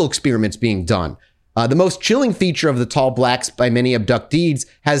medical experiments being done. The most chilling feature of the tall blacks by many abductees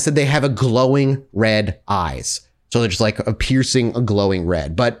has said they have a glowing red eyes. So they're just like a piercing, a glowing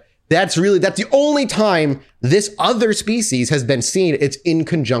red. But that's the only time this other species has been seen. It's in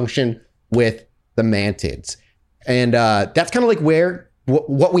conjunction with the mantids. And that's kind of like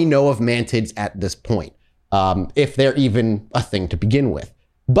what we know of mantids at this point, if they're even a thing to begin with.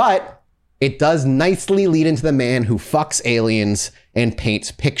 But it does nicely lead into the man who fucks aliens and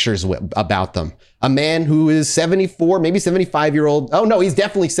paints pictures about them. A man who is 74, maybe 75-year-old. Oh, no, he's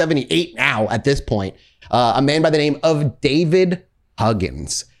definitely 78 now at this point. A man by the name of David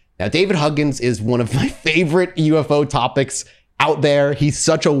Huggins. Now, David Huggins is one of my favorite UFO topics out there. He's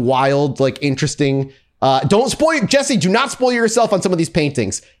such a wild, like, interesting... don't spoil, Jesse, do not spoil yourself on some of these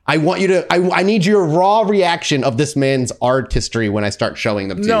paintings. I want you to, I need your raw reaction of this man's artistry when I start showing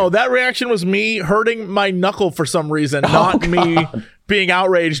them to you. No, that reaction was me hurting my knuckle for some reason, not me being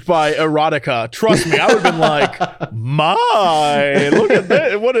outraged by erotica. Trust me, I would have been like, look at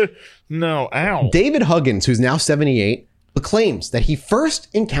that. No, ow. David Huggins, who's now 78, claims that he first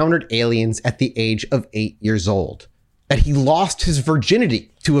encountered aliens at the age of 8 years old. That he lost his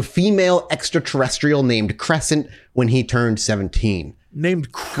virginity to a female extraterrestrial named Crescent when he turned 17.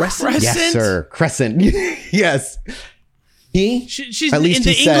 Named Crescent? Yes, sir. Crescent. Yes. She's in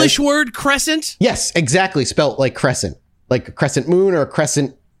the English word crescent? Yes, exactly. Spelt like crescent. Like a crescent moon or a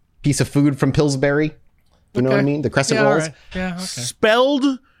crescent piece of food from Pillsbury. You know what I mean? The crescent rolls. Right. Yeah, okay.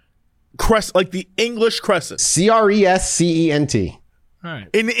 Spelled crescent, like the English crescent. Crescent. All right.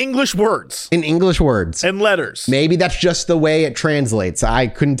 In English words. In English words. And letters. Maybe that's just the way it translates. I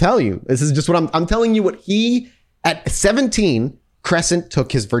couldn't tell you. This is just what I'm telling you what at 17, Crescent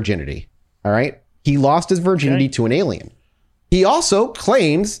took his virginity. All right. He lost his virginity to an alien. He also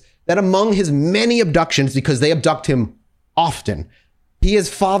claims that among his many abductions, because they abduct him often, he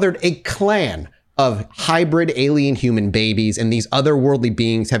has fathered a clan of hybrid alien human babies, and these otherworldly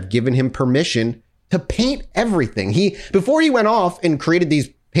beings have given him permission to paint everything. Before he went off and created these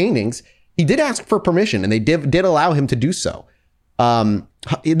paintings, he did ask for permission, and they did allow him to do so.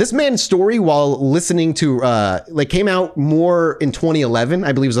 This man's story, while listening to, came out more in 2011.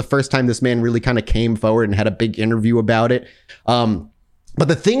 I believe was the first time this man really kind of came forward and had a big interview about it. But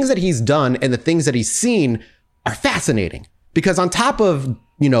the things that he's done and the things that he's seen are fascinating, because on top of,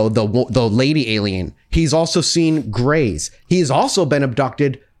 the lady alien, he's also seen grays. He's also been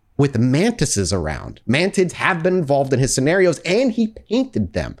abducted with mantises around. Mantids have been involved in his scenarios, and he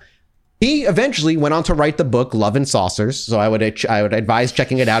painted them. He eventually went on to write the book Love and Saucers. So I would advise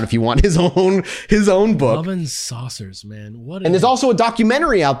checking it out if you want his own book. Love and Saucers, man. And there's also a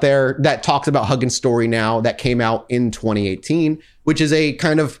documentary out there that talks about Huggins' story now that came out in 2018, which is a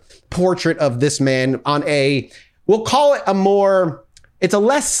kind of portrait of this man on we'll call it it's a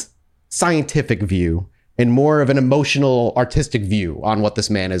less scientific view and more of an emotional, artistic view on what this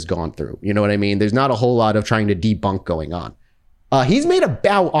man has gone through. You know what I mean? There's not a whole lot of trying to debunk going on. He's made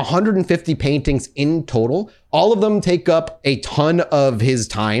about 150 paintings in total. All of them take up a ton of his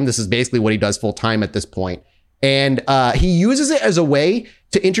time. This is basically what he does full time at this point. And he uses it as a way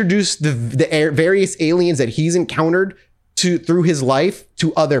to introduce the various aliens that he's encountered through his life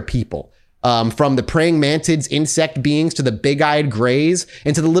to other people. From the praying mantids, insect beings, to the big-eyed grays,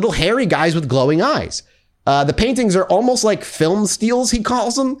 and to the little hairy guys with glowing eyes. The paintings are almost like film steals, he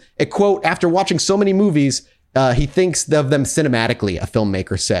calls them. A quote, after watching so many movies, he thinks of them cinematically, a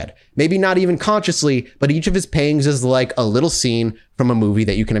filmmaker said. Maybe not even consciously, but each of his paintings is like a little scene from a movie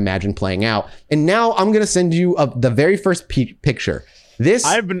that you can imagine playing out. And now I'm going to send you the very first picture.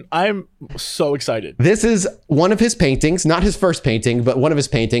 I'm so excited. This is one of his paintings, not his first painting, but one of his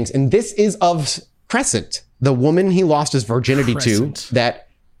paintings. And this is of Crescent, the woman he lost his virginity to, that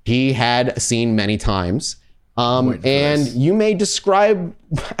he had seen many times. And you may describe,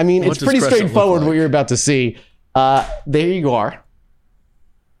 it's pretty straightforward what you're about to see. There you are.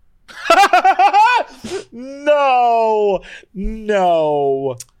 No.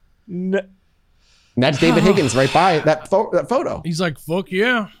 That's David Higgins right by that photo. He's like, fuck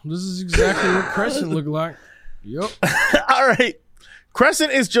yeah. This is exactly what Crescent looked like. Yep. All right.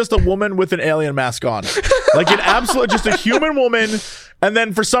 Crescent is just a woman with an alien mask on. Like an absolute, just a human woman. And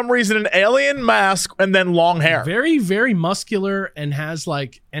then for some reason, an alien mask and then long hair. Very, very muscular and has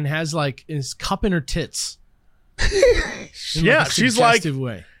his cup in her tits. Yeah. She's like,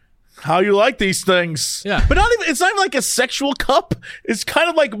 way. How you like these things? Yeah. But it's not even like a sexual cup. It's kind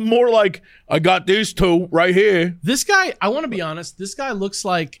of like more like, I got these two right here. This guy, I want to be honest, this guy looks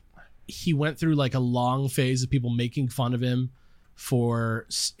like he went through like a long phase of people making fun of him for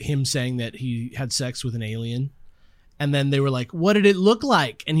him saying that he had sex with an alien. And then they were like, what did it look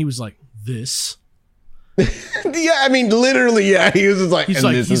like? And he was like, this. Yeah, I mean, literally, yeah. He was just like,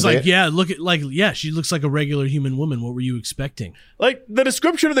 he's like, yeah, look at she looks like a regular human woman. What were you expecting? Like, the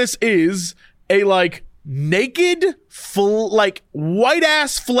description of this is a like naked, full, like white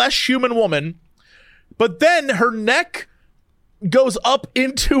ass flesh human woman, but then her neck goes up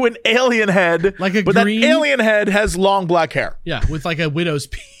into an alien head, like a but green... that alien head has long black hair. Yeah, with like a widow's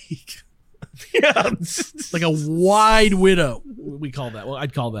peak. Yeah, like a wide widow. We call that. Well,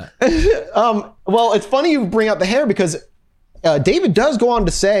 I'd call that. Well, it's funny you bring up the hair because David does go on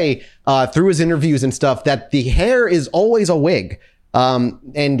to say through his interviews and stuff that the hair is always a wig.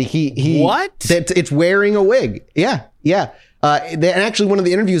 And he what? It's wearing a wig. Yeah. And actually, one of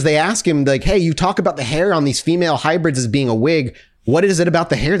the interviews, they ask him like, "Hey, you talk about the hair on these female hybrids as being a wig. What is it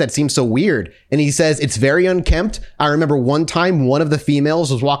about the hair that seems so weird?" And he says, "It's very unkempt. I remember one time one of the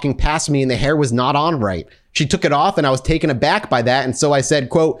females was walking past me and the hair was not on right. She took it off and I was taken aback by that. And so I said,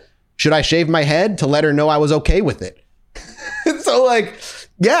 quote, should I shave my head to let her know I was okay with it?" So like,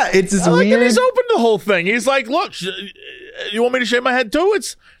 yeah, it's this weird. He's open to the whole thing. He's like, look, you want me to shave my head too?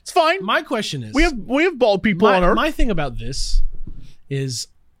 It's fine. My question is, we have bald people on Earth. My thing about this is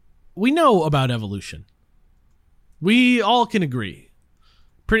we know about evolution. We all can agree.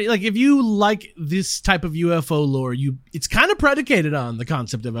 Pretty like if you like this type of UFO lore, it's kind of predicated on the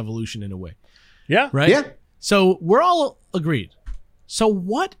concept of evolution in a way. Yeah. Right? Yeah. So we're all agreed. So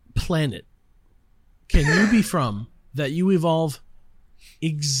what planet can you be from that you evolve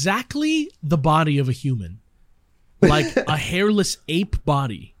exactly the body of a human? Like a hairless ape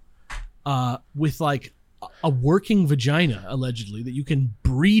body with like a working vagina, allegedly, that you can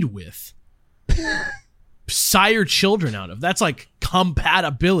breed with. Sire children out of. That's like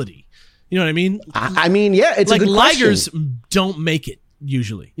compatibility. You know what I mean? I mean, yeah, it's like a good ligers don't make it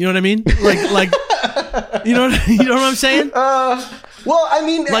usually. You know what I mean? Like you know what I'm saying? Well, I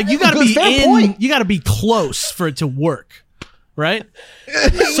mean, like you got to be in. Point. You got to be close for it to work, right?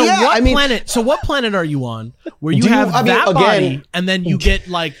 So yeah, what planet are you on where you have that body and then you get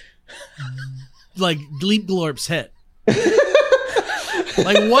like Gleep Glorp's head?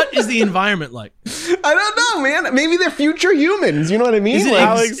 Like, what is the environment like? I don't know, man. Maybe they're future humans. You know what I mean?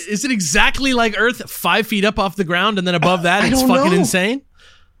 Is it exactly like Earth, 5 feet up off the ground, and then above that, it's fucking insane?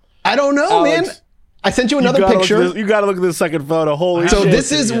 I don't know, Alex, man. I sent you another picture. You got to look at the second photo. Holy shit. So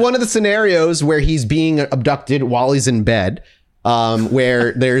this is one of the scenarios where he's being abducted while he's in bed,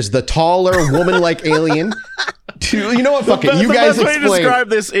 where there's the taller woman-like alien. You know what? Fuck it. You guys explain. The best way to describe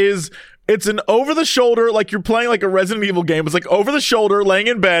this is it's an over-the-shoulder, like you're playing like a Resident Evil game. It's like over-the-shoulder, laying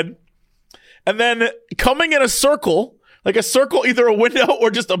in bed, and then coming in a circle, like a circle, either a window or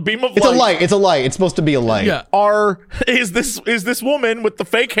just a beam of light. It's a light. It's a light. It's supposed to be a light. Yeah. Is this woman with the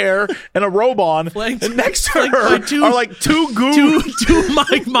fake hair and a robe on, and next to her are like two goons.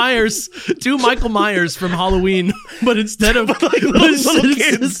 Two Michael Myers from Halloween, but instead of like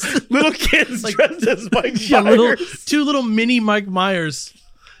little kids like, dressed as Mike Myers. Two little mini Mike Myers.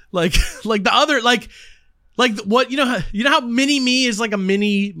 Like the other, like what, you know how mini me is like a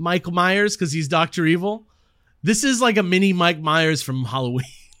mini Michael Myers because he's Dr. Evil? This is like a mini Mike Myers from Halloween.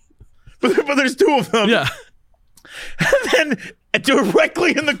 But there's two of them. Yeah. And then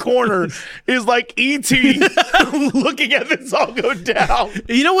directly in the corner is like E.T. looking at this all go down.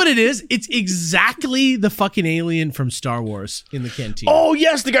 You know what it is? It's exactly the fucking alien from Star Wars in the canteen. Oh,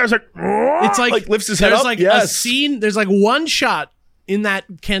 yes. The guy's like, it's like lifts his head up. There's like a scene. There's like one shot in that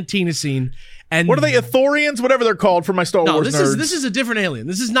cantina scene. And what are they, Ithorians? Whatever they're called for my Star Wars nerds. This is a different alien.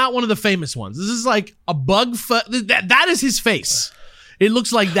 This is not one of the famous ones. This is like a bug. That is his face. It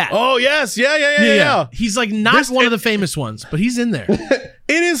looks like that. Oh, yes. Yeah. He's like not one of the famous ones, but he's in there.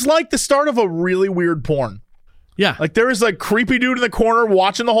 It is like the start of a really weird porn. Yeah. Like there is like creepy dude in the corner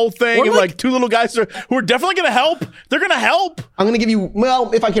watching the whole thing, and like two little guys who are definitely going to help. They're going to help. I'm going to give you,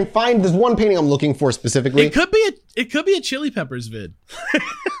 well, if I can find this one painting I'm looking for specifically. It could be a Chili Peppers vid.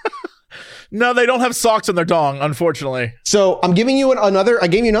 No, they don't have socks on their dong, unfortunately. So I'm giving you I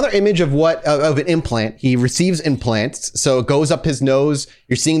gave you another image of of an implant. He receives implants. So it goes up his nose.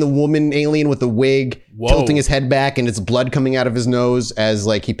 You're seeing the woman alien with the wig tilting his head back, and it's blood coming out of his nose as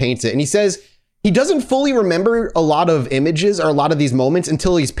like he paints it. And he says he doesn't fully remember a lot of images or a lot of these moments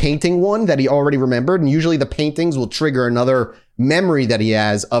until he's painting one that he already remembered. And usually the paintings will trigger another memory that he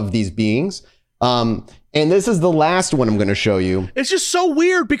has of these beings. And this is the last one I'm going to show you. It's just so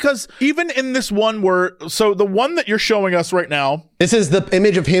weird because even in this one so the one that you're showing us right now. This is the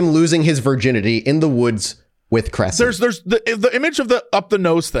image of him losing his virginity in the woods with Crescent. There's the image of the up the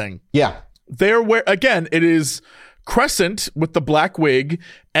nose thing. Yeah. There where, again, it is Crescent with the black wig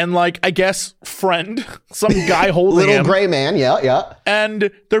and like, I guess, friend, some guy holding Little him. gray man. Yeah.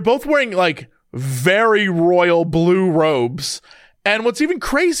 And they're both wearing like very royal blue robes. And what's even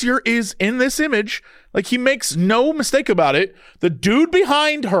crazier is in this image, like he makes no mistake about it, the dude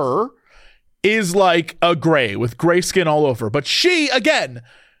behind her is like a gray with gray skin all over. But she, again,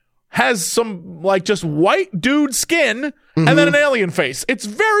 has some like just white dude skin and then an alien face. It's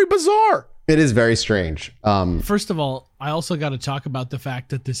very bizarre. It is very strange. First of all, I also got to talk about the fact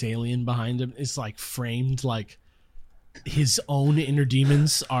that this alien behind him is like framed like his own inner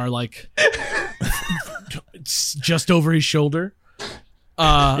demons are like it's just over his shoulder.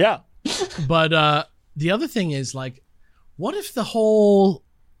 Yeah. But the other thing is like, what if the whole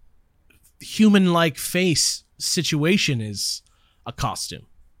human-like face situation is a costume?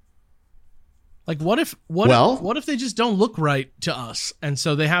 Like, what if they just don't look right to us, and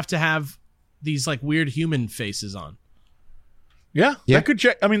so they have to have these like weird human faces on? Yeah. That could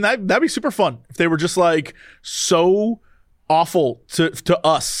check. I mean, that'd be super fun if they were just like so awful to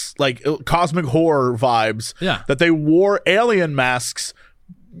us, like cosmic horror vibes. Yeah. That they wore alien masks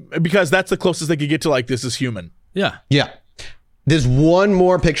because that's the closest they could get to like, this is human. Yeah. Yeah. There's one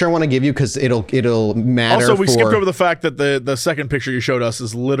more picture I want to give you because it'll matter. Also, we skipped over the fact that the second picture you showed us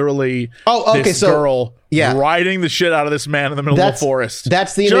is literally this girl riding the shit out of this man in the middle of the forest.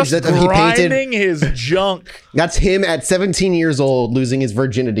 That's the image that he painted. Grinding his junk. That's him at 17 years old losing his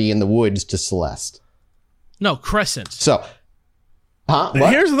virginity in the woods to Celeste. No, Crescent. So,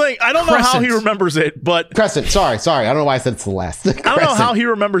 what? Here's the thing. I don't know how he remembers it, but... Crescent. Sorry. I don't know why I said Celeste. I don't know how he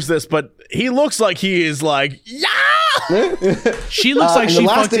remembers this, but he looks like he is like, yeah! She looks like she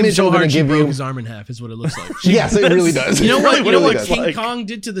fucked him so hard she broke his arm in half, is what it looks like. Yes, it really does. You know what? You know what King like Kong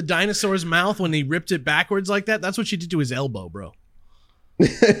did to the dinosaur's mouth when he ripped it backwards like that? That's what she did to his elbow, bro.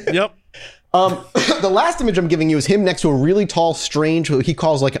 Yep. The last image I'm giving you is him next to a really tall, strange, what he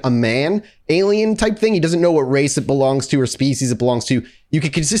calls like a man alien type thing. He doesn't know what race it belongs to or species it belongs to. You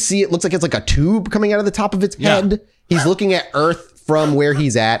can just see it looks like it's like a tube coming out of the top of its head. Yeah. He's looking at Earth from where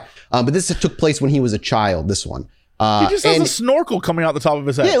he's at. But this took place when he was a child, this one. He just has a snorkel coming out the top of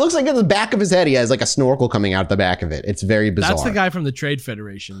his head. Yeah, it looks like at the back of his head, he has like a snorkel coming out the back of it. It's very bizarre. That's the guy from the Trade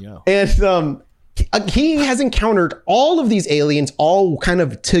Federation, yo. And he has encountered all of these aliens, all kind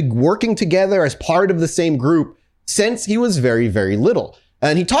of working together as part of the same group since he was very, very little.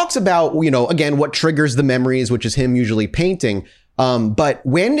 And he talks about, again, what triggers the memories, which is him usually painting. But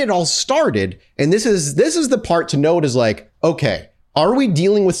when it all started, and this is the part to note is like, okay, are we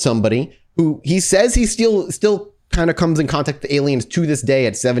dealing with somebody who he says he still kind of comes in contact with aliens to this day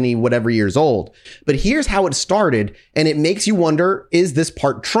at 70 whatever years old. But here's how it started. And it makes you wonder, is this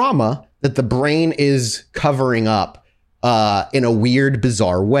part trauma that the brain is covering up in a weird,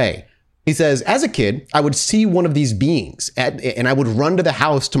 bizarre way? He says, as a kid, I would see one of these beings and I would run to the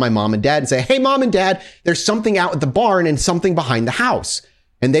house to my mom and dad and say, hey, mom and dad, there's something out at the barn and something behind the house.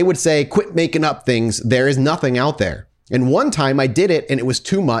 And they would say, quit making up things. There is nothing out there. And one time I did it and it was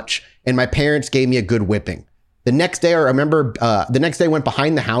too much. And my parents gave me a good whipping. The next day, I remember, I went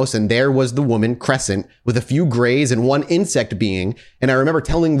behind the house and there was the woman, Crescent, with a few grays and one insect being. And I remember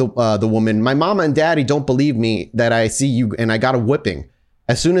telling the woman, my mama and daddy don't believe me that I see you and I got a whipping.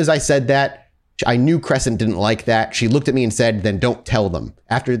 As soon as I said that, I knew Crescent didn't like that. She looked at me and said, then don't tell them.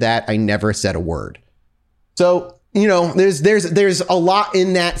 After that, I never said a word. So, there's a lot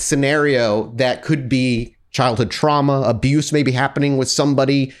in that scenario that could be childhood trauma, abuse maybe happening with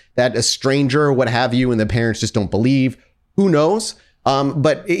somebody that a stranger or what have you, and the parents just don't believe. Who knows?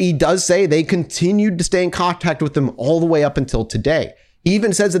 But he does say they continued to stay in contact with them all the way up until today. He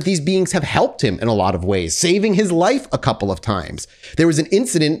even says that these beings have helped him in a lot of ways, saving his life a couple of times. There was an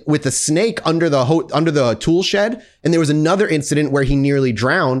incident with a snake under the tool shed, and there was another incident where he nearly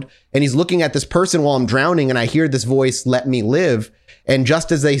drowned, and he's looking at this person while I'm drowning, and I hear this voice, let me live. And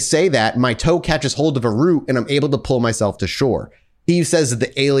just as they say that, my toe catches hold of a root, and I'm able to pull myself to shore. He says that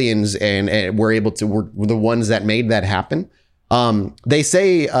the aliens were the ones that made that happen. They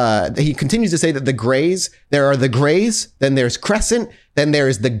say, he continues to say that there are the grays, then there's Crescent, then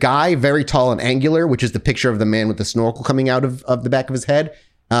there's the guy, very tall and angular, which is the picture of the man with the snorkel coming out of the back of his head,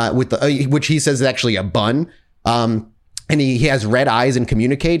 which he says is actually a bun. And he has red eyes and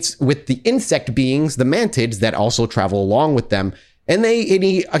communicates with the insect beings, the mantids that also travel along with them. And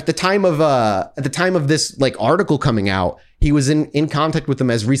he at the time of this like article coming out, he was in contact with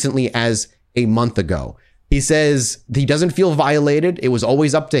them as recently as a month ago. He says he doesn't feel violated. It was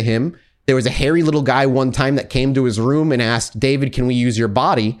always up to him. There was a hairy little guy one time that came to his room and asked, David, can we use your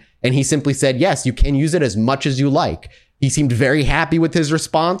body? And he simply said, yes, you can use it as much as you like. He seemed very happy with his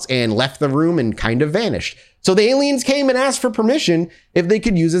response and left the room and kind of vanished. So the aliens came and asked for permission if they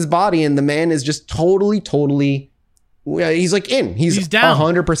could use his body. And the man is just totally, he's like in. He's down.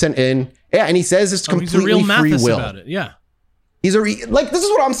 100% in. Yeah, and he says it's completely he's a real free Mathis will. about it. Yeah. He's like, this is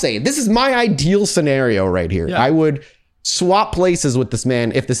what I'm saying. This is my ideal scenario right here. Yeah. I would swap places with this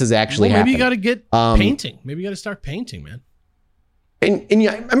man if this is actually Maybe happening. you got to get painting. Maybe you got to start painting, man. And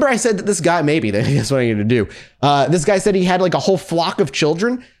yeah, remember I said that this guy, that's what I need to do. This guy said he had like a whole flock of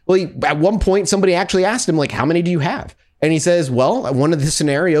children. Well, at one point, somebody actually asked him, like, how many do you have? And he says, well, one of the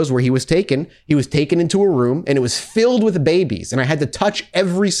scenarios where he was taken into a room and it was filled with babies. And I had to touch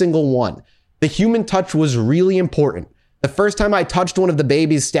every single one. The human touch was really important. The first time I touched one of the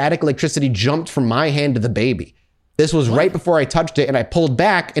babies, static electricity jumped from my hand to the baby. This was right before I touched it, and I pulled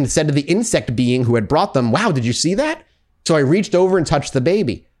back and said to the insect being who had brought them, wow, did you see that? So I reached over and touched the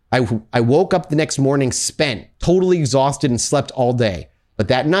baby. I woke up the next morning spent, totally exhausted, and slept all day. But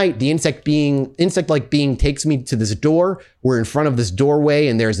that night, the insect-like being takes me to this door. We're in front of this doorway,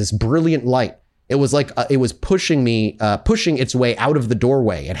 and there's this brilliant light. It was like it was pushing its way out of the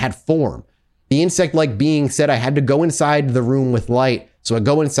doorway. It had form. The insect-like being said I had to go inside the room with light. So I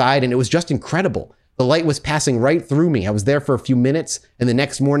go inside, and it was just incredible. The light was passing right through me. I was there for a few minutes, and the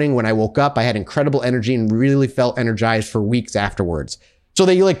next morning when I woke up, I had incredible energy and really felt energized for weeks afterwards. So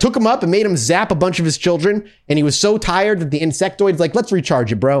they like took him up and made him zap a bunch of his children, and he was so tired that the insectoid's like, let's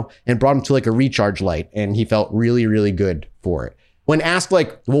recharge you, bro, and brought him to like a recharge light, and he felt really, really good for it. When asked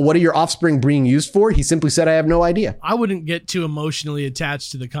like, well, what are your offspring being used for? He simply said, I have no idea. I wouldn't get too emotionally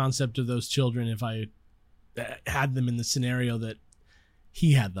attached to the concept of those children if I had them in the scenario that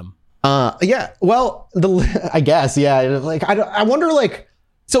he had them. Yeah, well, I guess, yeah. Like, I wonder, like,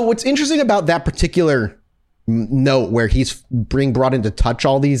 so what's interesting about that particular note where he's being brought in to touch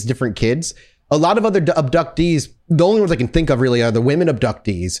all these different kids, a lot of other abductees, the only ones I can think of really are the women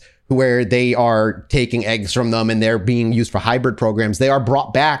abductees, where they are taking eggs from them and they're being used for hybrid programs. They are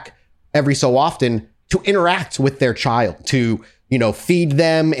brought back every so often to interact with their child, to, you know, feed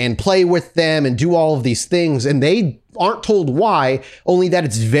them and play with them and do all of these things. And they aren't told why, only that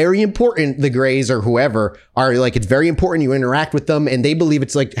it's very important. The Greys or whoever are like, it's very important you interact with them. And they believe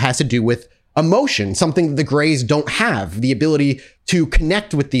it's like, has to do with emotion, something that the Greys don't have, the ability to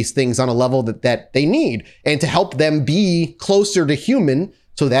connect with these things on a level that they need, and to help them be closer to human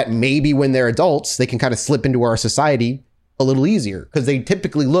so that maybe when they're adults, they can kind of slip into our society a little easier, because they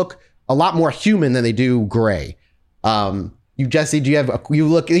typically look a lot more human than they do Grey. Jesse, do you have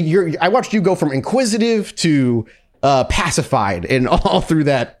I watched you go from inquisitive to pacified and all through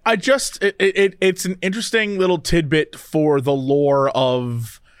that. It's an interesting little tidbit for the lore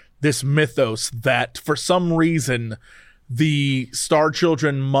of this mythos that for some reason the Star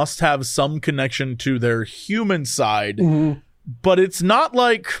Children must have some connection to their human side, but it's not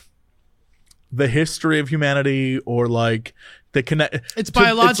like the history of humanity or like the connect. It's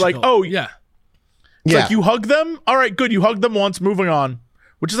biological. It's like, oh yeah. It's like you hug them. All right, good. You hug them once, moving on,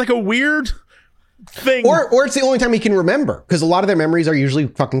 which is like a weird thing. Or it's the only time he can remember, because a lot of their memories are usually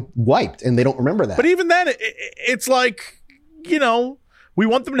fucking wiped and they don't remember that. But even then, it's like, you know, we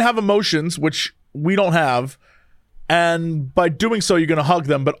want them to have emotions, which we don't have. And by doing so, you're going to hug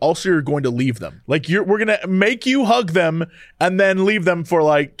them, but also you're going to leave them. Like we're going to make you hug them and then leave them for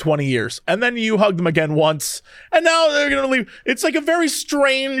like 20 years. And then you hug them again once. And now they're going to leave. It's like a very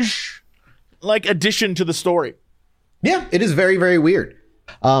strange, like, addition to the story. Yeah, it is very, very weird.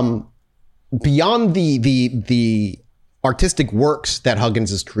 Beyond the artistic works that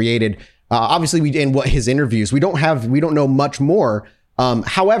Huggins has created, obviously in what his interviews, we don't know much more.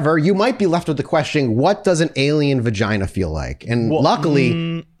 However, you might be left with the question, what does an alien vagina feel like? And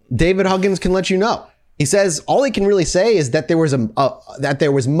luckily, David Huggins can let you know. He says all he can really say is that there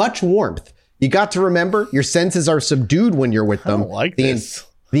was much warmth. You got to remember, your senses are subdued when you're with them. I don't like this.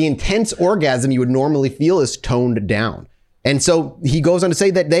 The intense orgasm you would normally feel is toned down. And so he goes on to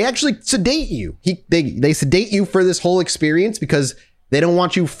say that they actually sedate you. They sedate you for this whole experience because they don't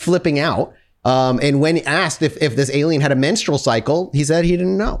want you flipping out. And when asked if this alien had a menstrual cycle, he said he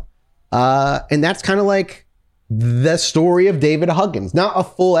didn't know. And that's kind of like the story of David Huggins. Not a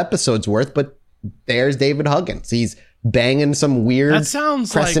full episode's worth, but there's David Huggins. He's banging some weird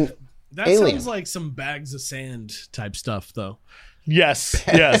crescent alien. Sounds like some bags of sand type stuff, though. Yes.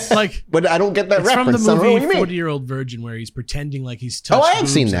 Like, but I don't get that reference. From the movie 40-Year-Old Virgin, where he's pretending like he's touched. Oh, I have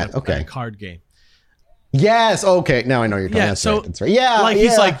seen that. At a card game. Yes. Okay. Now I know you're talking. Yeah. That's right. Yeah. Like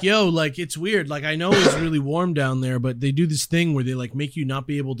he's like, yo, like it's weird. Like I know it's really warm down there, but they do this thing where they like make you not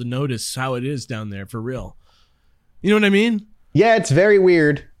be able to notice how it is down there for real. You know what I mean? Yeah, it's very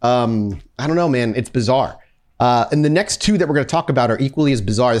weird. I don't know, man. It's bizarre. And the next two that we're going to talk about are equally as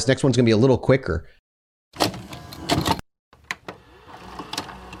bizarre. This next one's going to be a little quicker.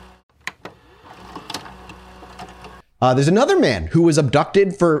 There's another man who was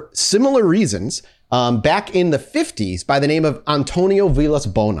abducted for similar reasons back in the 50s by the name of Antonio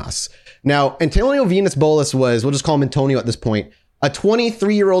Villas-Boas. Now, Antonio Villas-Boas was, we'll just call him Antonio at this point, a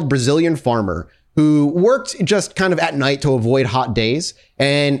 23-year-old Brazilian farmer who worked just kind of at night to avoid hot days.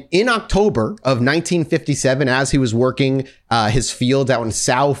 And in October of 1957, as he was working his field out in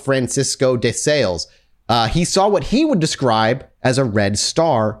São Francisco de Sales, he saw what he would describe as a red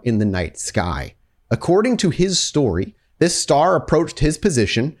star in the night sky. According to his story, this star approached his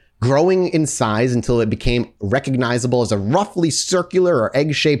position, growing in size until it became recognizable as a roughly circular or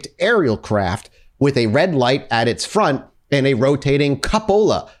egg-shaped aerial craft with a red light at its front and a rotating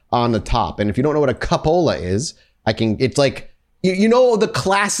cupola on the top. And if you don't know what a cupola is, it's like, you know, the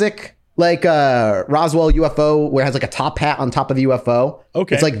classic, like, Roswell UFO where it has like a top hat on top of the UFO.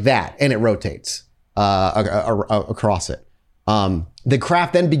 Okay. It's like that, and it rotates, across it. The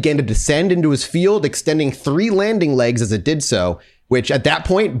craft then began to descend into his field, extending 3 landing legs as it did so, which at that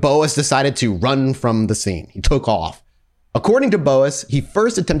point, Boas decided to run from the scene. He took off. According to Boas, he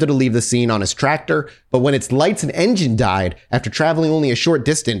first attempted to leave the scene on his tractor, but when its lights and engine died, after traveling only a short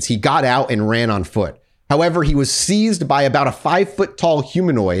distance, he got out and ran on foot. However, he was seized by about a 5-foot-tall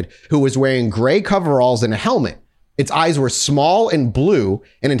humanoid who was wearing gray coveralls and a helmet. Its eyes were small and blue,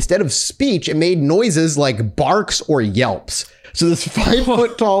 and instead of speech, it made noises like barks or yelps. So this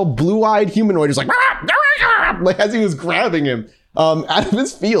 5-foot-tall, blue-eyed humanoid is like as he was grabbing him out of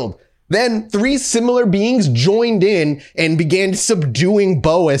his field. Then 3 similar beings joined in and began subduing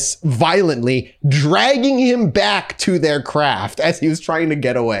Boas violently, dragging him back to their craft as he was trying to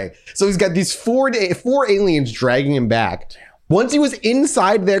get away. So he's got these 4 aliens dragging him back. Once he was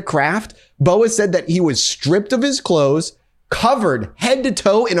inside their craft, Boas said that he was stripped of his clothes, covered head to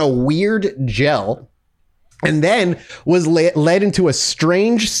toe in a weird gel, and then was led into a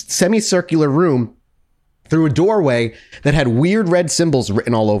strange semicircular room through a doorway that had weird red symbols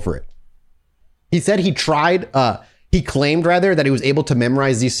written all over it. He said he claimed that he was able to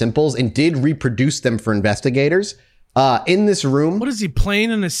memorize these symbols and did reproduce them for investigators. In this room. What is he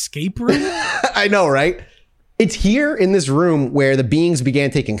playing, an escape room? I know, right? It's here in this room where the beings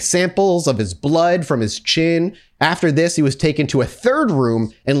began taking samples of his blood from his chin. After this, he was taken to a third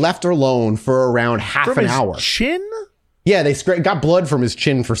room and left alone for around half an hour. Chin? Yeah, they got blood from his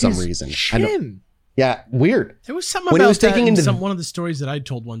chin for some reason. Chin? Yeah, weird. There was something about that in one of the stories that I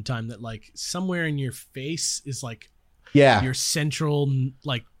told one time, that like somewhere in your face is like your central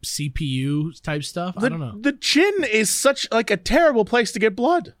like CPU type stuff. I don't know. The chin is such like a terrible place to get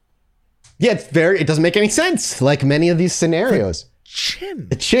blood. Yeah, it doesn't make any sense, like many of these scenarios.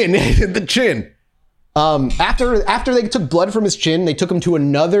 The chin. After they took blood from his chin, they took him to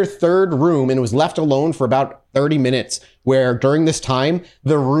another third room and was left alone for about 30 minutes, where during this time,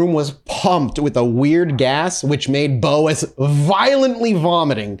 the room was pumped with a weird gas, which made Boas violently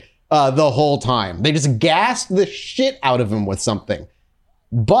vomiting the whole time. They just gassed the shit out of him with something.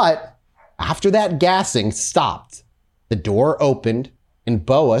 But after that gassing stopped, the door opened and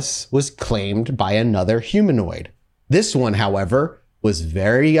Boas was claimed by another humanoid. This one, however, was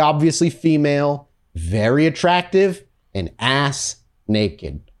very obviously female, very attractive, and ass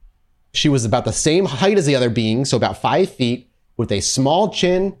naked. She was about the same height as the other being, so about 5 feet, with a small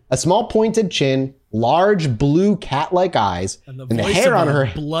pointed chin, large blue cat-like eyes, and the hair on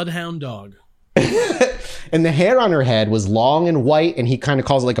her bloodhound dog. And the hair on her head was long and white, and he kind of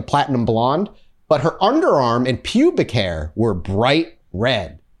calls it like a platinum blonde, but her underarm and pubic hair were bright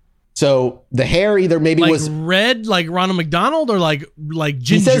red. So the hair either maybe like was red, like Ronald McDonald, or like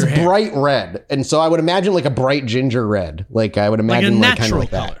ginger. He says hair. Bright red, and so I would imagine like a bright ginger red. Like I would imagine like kind of like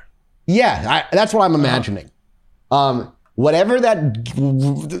color. that. Yeah, that's what I'm imagining. Whatever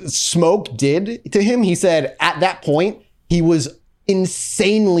that smoke did to him, he said at that point he was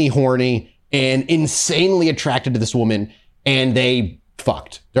insanely horny and insanely attracted to this woman, and they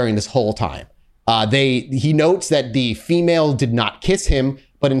fucked during this whole time. He notes that the female did not kiss him,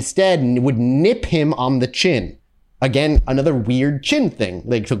 but instead would nip him on the chin. Again, another weird chin thing.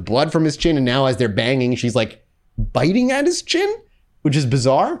 They took blood from his chin, and now as they're banging, she's like biting at his chin, which is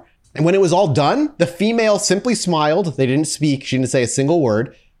bizarre. And when it was all done, the female simply smiled. They didn't speak. She didn't say a single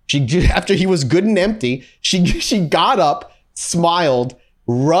word. After he was good and empty, she got up, smiled,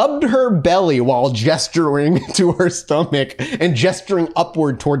 rubbed her belly while gesturing to her stomach and gesturing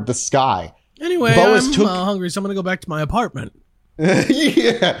upward toward the sky. Anyway, I'm hungry, so I'm going to go back to my apartment.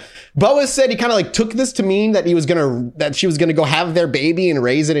 Yeah. Boas said he kind of like took this to mean that she was gonna go have their baby and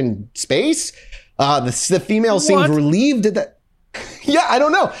raise it in space. The female seemed relieved at that. Yeah, I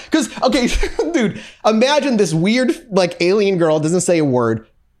don't know. Because, okay, dude, imagine this weird, like, alien girl, doesn't say a word,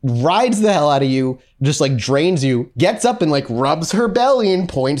 rides the hell out of you, just, like, drains you, gets up and, like, rubs her belly and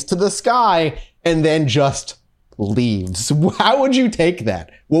points to the sky, and then just leaves. How would you take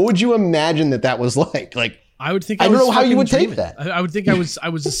that? What would you imagine that was like? Like, I would think I don't know how you would dreaming. take that. I would think I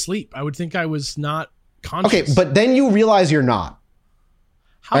was asleep. I would think I was not conscious. Okay, but then you realize you're not.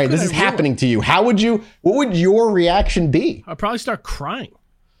 How all right, this is happening to you. What would your reaction be? I'd probably start crying.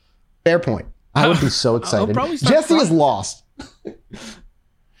 Fair point. I would be so excited. Jesse is lost.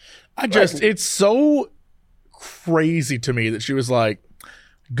 It's so crazy to me that she was like,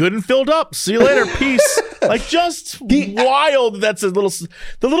 good and filled up. See you later. Peace. Like, just wild. That's the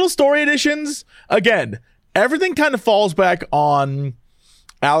little story editions. Again, everything kind of falls back on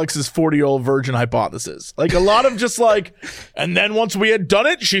Alex's 40-year-old virgin hypothesis. Like, a lot of just like, and then once we had done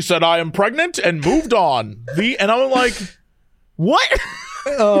it, she said, I am pregnant, and moved on. And I'm like, what?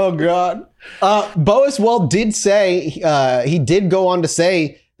 Oh, God. Boas Wald did say, he did go on to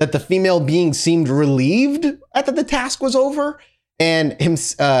say that the female being seemed relieved after the task was over. And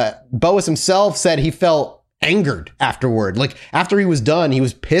Boas himself said he felt angered afterward. Like, after he was done, he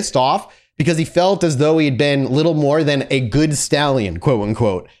was pissed off because he felt as though he had been little more than a good stallion, quote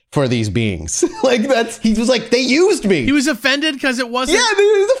unquote, for these beings. Like, he was like, they used me. He was offended because it wasn't. Yeah, he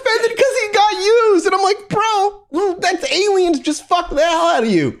was offended because he got used. And I'm like, bro, that's aliens. Just fuck the hell out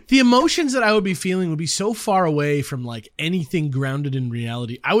of you. The emotions that I would be feeling would be so far away from like anything grounded in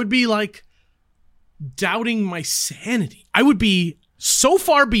reality. I would be like doubting my sanity. I would be so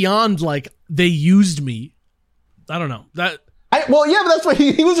far beyond like they used me. I don't know. Well, yeah, but that's why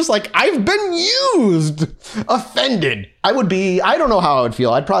he was just like, I've been used, offended. I don't know how I would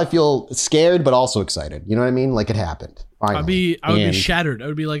feel. I'd probably feel scared, but also excited. You know what I mean? Like, it happened. Finally. I would be shattered. I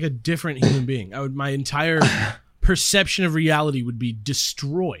would be like a different human being. My entire perception of reality would be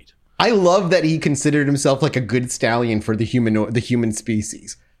destroyed. I love that he considered himself like a good stallion for the human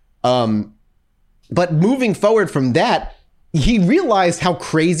species. But moving forward from that, he realized how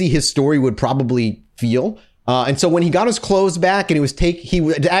crazy his story would probably feel. And so when he got his clothes back and he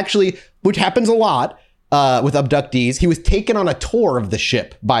would actually, which happens a lot with abductees, he was taken on a tour of the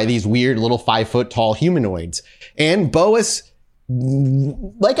ship by these weird little 5-foot tall humanoids. And Boas,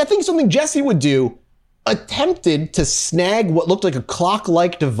 like I think something Jesse would do, attempted to snag what looked like a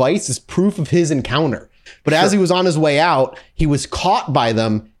clock-like device as proof of his encounter. But as he was on his way out, he was caught by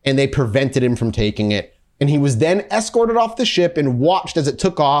them and they prevented him from taking it. And he was then escorted off the ship and watched as it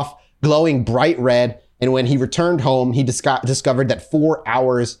took off, glowing bright red. And when he returned home, he discovered that 4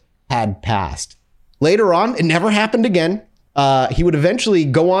 hours had passed. Later on, it never happened again. He would eventually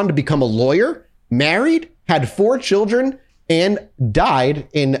go on to become a lawyer, married, had 4 children, and died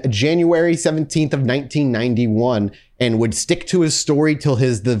in January 17th of 1991, and would stick to his story till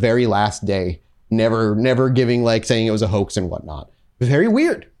the very last day. Never giving, like, saying it was a hoax and whatnot. Very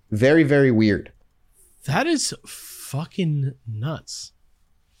weird. Very, very weird. That is fucking nuts.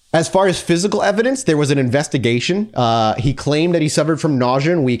 As far as physical evidence, there was an investigation. He claimed that he suffered from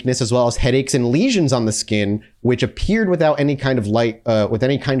nausea and weakness, as well as headaches and lesions on the skin, which appeared without any kind of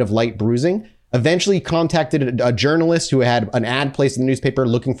light bruising. Eventually, he contacted a journalist who had an ad placed in the newspaper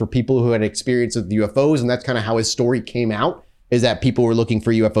looking for people who had experience with UFOs, and that's kind of how his story came out. Is that people were looking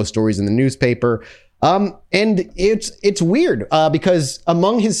for UFO stories in the newspaper, and it's weird because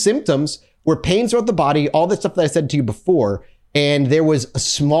among his symptoms were pains throughout the body, all the stuff that I said to you before. And there was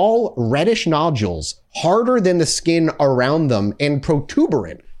small reddish nodules, harder than the skin around them and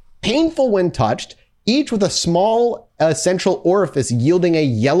protuberant, painful when touched, each with a small central orifice yielding a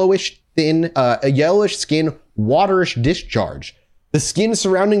yellowish skin, waterish discharge. The skin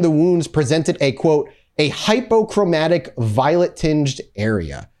surrounding the wounds presented a, quote, a hypochromatic violet tinged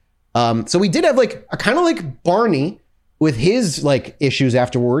area. So we did have like a kind of like Barney with his like issues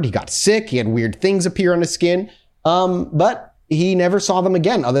afterward. He got sick. He had weird things appear on his skin. But he never saw them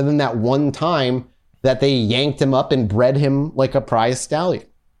again other than that one time that they yanked him up and bred him like a prize stallion.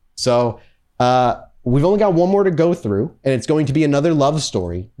 So we've only got one more to go through, and it's going to be another love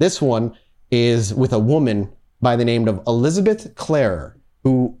story. This one is with a woman by the name of Elizabeth Clare,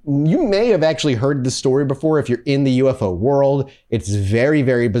 who you may have actually heard the story before if you're in the UFO world. It's very,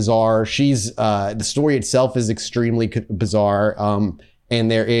 very bizarre. The story itself is extremely bizarre.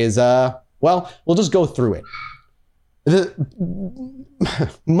 And there is, we'll just go through it.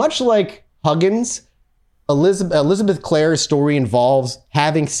 Much like Huggins, Elizabeth Clare's story involves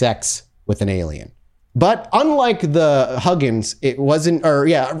having sex with an alien. But unlike the Huggins,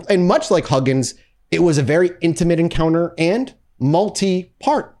 and much like Huggins, it was a very intimate encounter and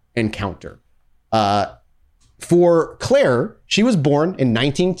multi-part encounter. For Claire, she was born in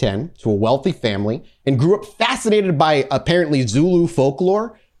 1910 to a wealthy family and grew up fascinated by apparently Zulu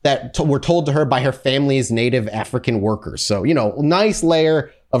folklore that were told to her by her family's native African workers. So, nice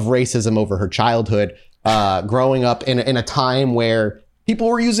layer of racism over her childhood, growing up in a time where people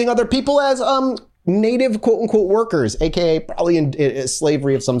were using other people as native quote unquote workers, aka probably in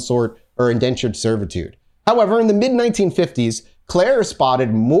slavery of some sort or indentured servitude. However, in the mid 1950s, Claire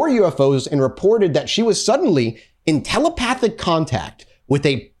spotted more UFOs and reported that she was suddenly in telepathic contact with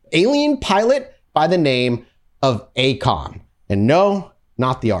an alien pilot by the name of Akon. And no,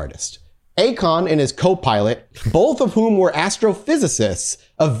 not the artist. Akon and his co-pilot, both of whom were astrophysicists,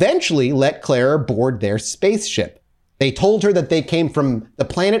 eventually let Claire board their spaceship. They told her that they came from the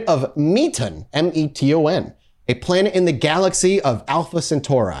planet of Meton, M-E-T-O-N, a planet in the galaxy of Alpha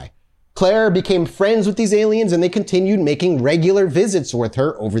Centauri. Claire became friends with these aliens and they continued making regular visits with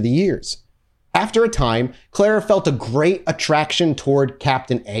her over the years. After a time, Claire felt a great attraction toward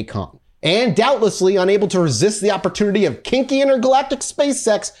Captain Akon, and doubtlessly unable to resist the opportunity of kinky intergalactic space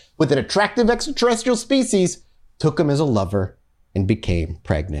sex with an attractive extraterrestrial species, took him as a lover and became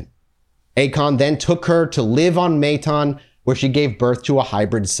pregnant. Akon then took her to live on Meton, where she gave birth to a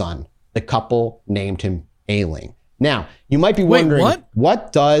hybrid son. The couple named him Ailing. Now, you might be wondering,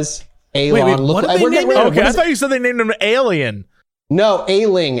 what does Aylon look like? Okay, I thought you said they named him Alien. No,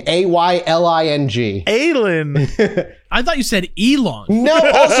 Ailing, A-Y-L-I-N-G. Ailing. I thought you said Elon. No,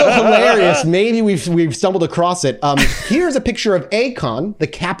 also hilarious. Maybe we've stumbled across it. Here's a picture of Akon, the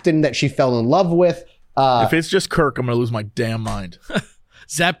captain that she fell in love with. If it's just Kirk, I'm going to lose my damn mind.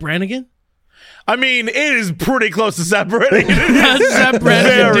 Zap Brannigan? I mean, it is pretty close to Zap Brannigan. That's Zap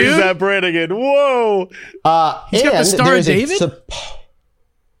Brannigan, Very dude. Zap Brannigan. Whoa. He's got the Star of David?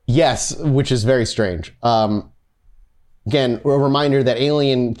 Yes, which is very strange. Again, a reminder that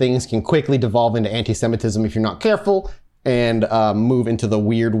alien things can quickly devolve into anti-Semitism if you're not careful and move into the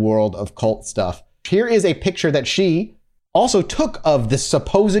weird world of cult stuff. Here is a picture that she also took of this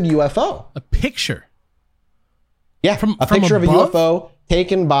supposed UFO. A picture? Yeah, a picture of a above? UFO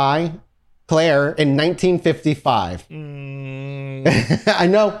taken by Claire in 1955. I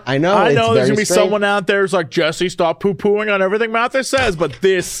know. I know it's there's very going to be strange. someone out there who's like, Jesse, stop poo-pooing on everything Mathis says, but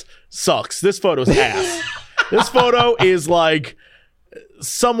this sucks. This photo's ass. This photo is like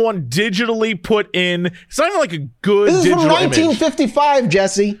someone digitally put in. It's not even like a good This is from digital image. 1955,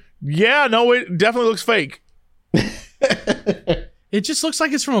 Jesse. Yeah, no, it definitely looks fake. It just looks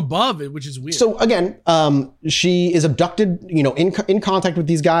like it's from above, which is weird. So again, she is abducted, in contact with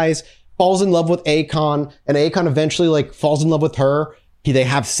these guys, falls in love with Akon, and Akon eventually falls in love with her. They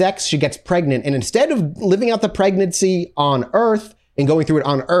have sex, she gets pregnant, and instead of living out the pregnancy on Earth and going through it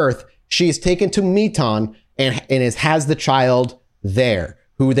on Earth, she is taken to Meton and has the child there,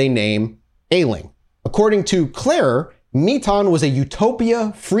 who they name Ailing. According to Claire, Meton was a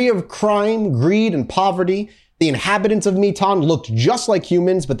utopia free of crime, greed, and poverty. The inhabitants of Meton looked just like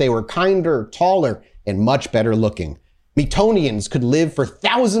humans, but they were kinder, taller, and much better looking. Metonians could live for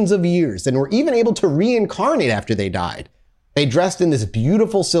thousands of years and were even able to reincarnate after they died. They dressed in this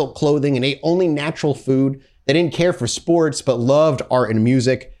beautiful silk clothing and ate only natural food. They didn't care for sports, but loved art and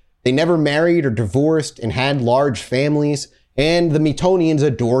music. They never married or divorced and had large families. And the Metonians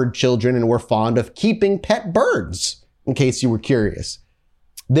adored children and were fond of keeping pet birds, in case you were curious.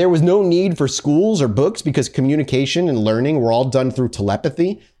 There was no need for schools or books because communication and learning were all done through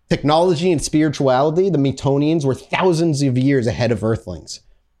telepathy. Technology and spirituality, the Metonians were thousands of years ahead of Earthlings.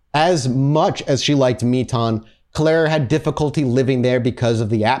 As much as she liked Meton, Claire had difficulty living there because of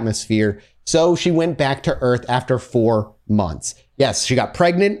the atmosphere, so she went back to Earth after 4 months. Yes, she got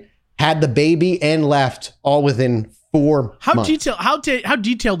pregnant, had the baby, and left all within 4 months. How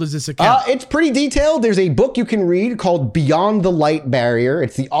detailed is this account? It's pretty detailed. There's a book you can read called Beyond the Light Barrier.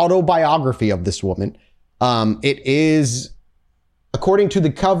 It's the autobiography of this woman. It is, according to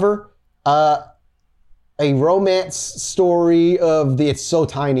the cover, a romance story of it's so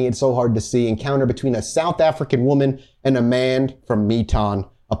tiny, it's so hard to see, encounter between a South African woman and a man from Meton,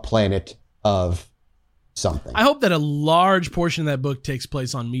 a planet of something. I hope that a large portion of that book takes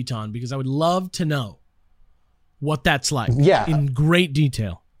place on Meton because I would love to know what that's like. Yeah. In great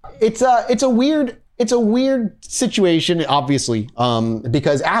detail. It's a weird situation, obviously,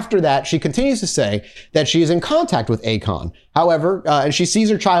 because after that, she continues to say that she is in contact with Akon. However, and she sees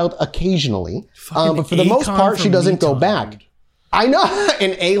her child occasionally, but for the most Akon part, she from doesn't go Meton, back. dude. I know,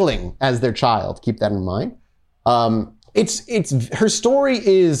 and Ailing as their child. Keep that in mind. It's her story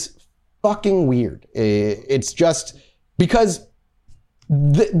is fucking weird. It's just because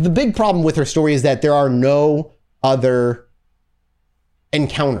the big problem with her story is that there are no other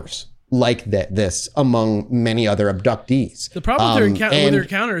encounters like this among many other abductees. The problem with their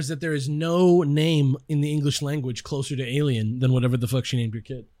encounter is that there is no name in the English language closer to alien than whatever the fuck she named your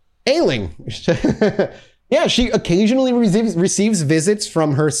kid. Ailing. Yeah, she occasionally receives visits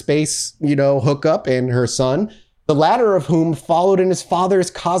from her space, hookup and her son, the latter of whom followed in his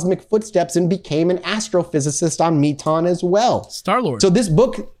father's cosmic footsteps and became an astrophysicist on Meton as well. Star-Lord. So this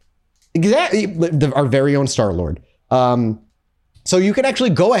book, exactly, our very own Star-Lord. So you can actually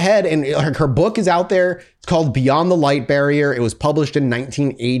go ahead and her book is out there. It's called Beyond the Light Barrier. It was published in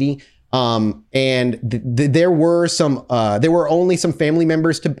 1980. And there were only some family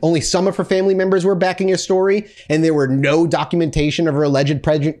members only some of her family members were backing a story, and there were no documentation of her alleged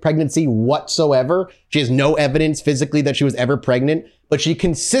pregnancy whatsoever. She has no evidence physically that she was ever pregnant, but she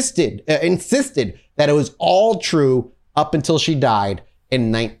insisted that it was all true up until she died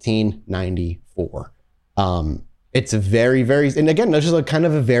in 1994. It's a very, very, and again, that's just a kind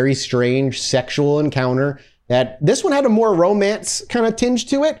of a very strange sexual encounter that this one had a more romance kind of tinge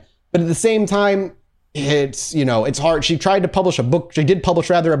to it. But at the same time, it's hard. She tried to publish a book. She did publish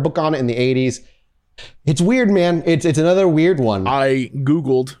a book on it in the 80s. It's weird, man. It's another weird one. I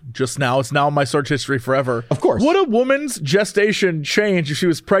Googled just now. It's now in my search history forever. Of course. Would a woman's gestation change if she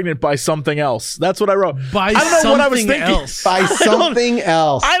was pregnant by something else? That's what I wrote. I don't know what I was thinking. By something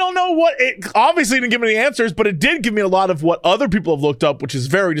else. I don't know what it obviously didn't give me the answers, but it did give me a lot of what other people have looked up, which is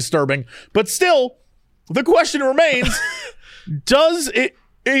very disturbing. But still, the question remains,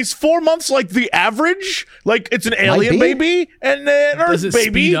 is 4 months like the average? Like it's an alien baby and an Earth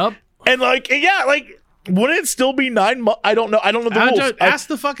baby. Speed up? And wouldn't it still be 9 months? I don't know. I don't know the rules. Ask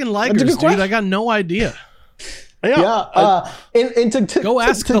the fucking Ligers, dude. I got no idea. Yeah. Go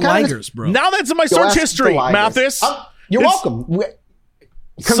ask the Ligers, bro. Now that's in my search history, Mathis. You're welcome.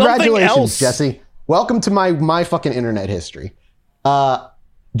 Congratulations, Jesse. Welcome to my fucking internet history.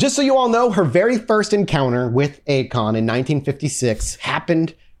 Just so you all know, her very first encounter with Akon in 1956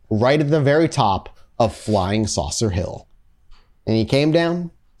 happened right at the very top of Flying Saucer Hill. And he came down,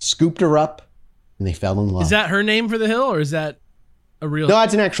 scooped her up, and they fell in love. Is that her name for the hill, or is that a real? No,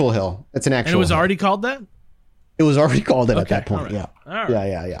 it's an actual hill. It's an actual. And it was hill. already called that? It was already called it at that point. Right. Yeah. All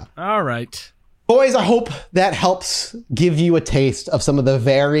right. Yeah. All right. Boys, I hope that helps give you a taste of some of the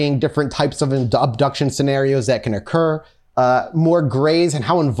varying different types of abduction scenarios that can occur. More grays and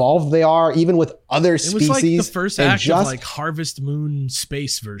how involved they are, even with other species. It was like the first act of like Harvest Moon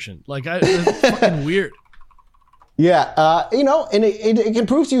space version. It's fucking weird. Yeah, and it can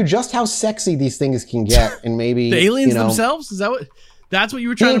prove to you just how sexy these things can get, and maybe the aliens themselves. Is that's what you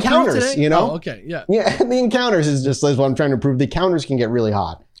were trying to prove today? Oh, okay, yeah. The encounters is what I'm trying to prove. The encounters can get really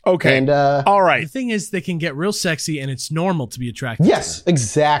hot. Okay. And all right. The thing is, they can get real sexy, and it's normal to be attracted. Yes,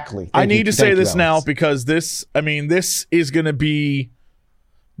 exactly. I need to say this now because this is going to be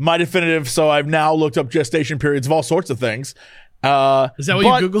my definitive. So I've now looked up gestation periods of all sorts of things. Is that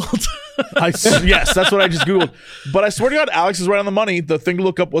what you Googled? Yes, that's what I just Googled. But I swear to God, Alex is right on the money. The thing to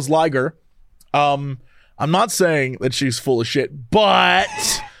look up was Liger. I'm not saying that she's full of shit,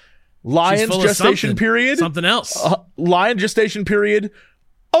 but lion's gestation period. Something else. Lion gestation period.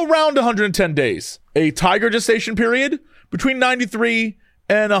 Around 110 days. A tiger gestation period between 93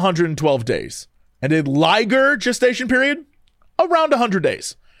 and 112 days. And a liger gestation period around 100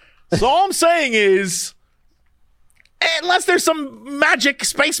 days. So all I'm saying is, unless there's some magic,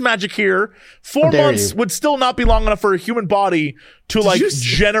 space magic here, 4 months would still not be long enough for a human body to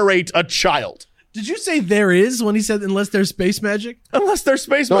generate a child. Did you say there is when he said unless there's space magic? Unless there's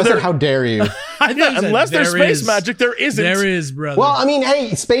space magic. No, I said how dare you. Unless there's space magic, there isn't. There is, brother. Well, I mean,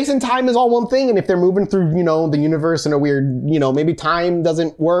 hey, space and time is all one thing. And if they're moving through, the universe in a weird, maybe time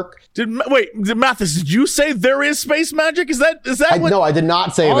doesn't work. Mathis, did you say there is space magic? Is that what? No, I did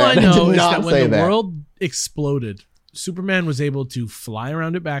not say that. All I know is that when the world exploded, Superman was able to fly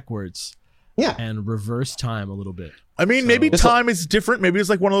around it backwards. Yeah. And reverse time a little bit. I mean, maybe time is different. Maybe it's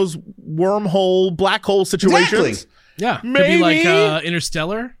like one of those wormhole, black hole situations. Exactly. Yeah. Maybe. Could be like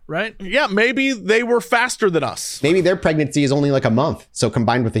Interstellar, right? Yeah, maybe they were faster than us. Maybe their pregnancy is only like a month. So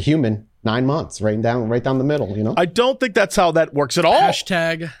combined with the human, 9 months, right down the middle, I don't think that's how that works at all.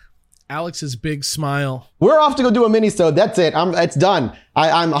 Hashtag Alex's big smile. We're off to go do a mini-sode. That's it. It's done.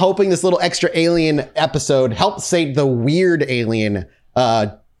 I'm hoping this little extra alien episode helps save the weird alien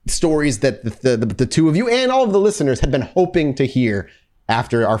stories that the two of you and all of the listeners have been hoping to hear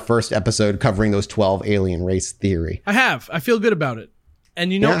after our first episode covering those 12 alien race theory. I feel good about it.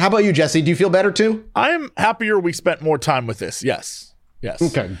 And how about you, Jesse? Do you feel better too? I am happier we spent more time with this. Yes. Yes.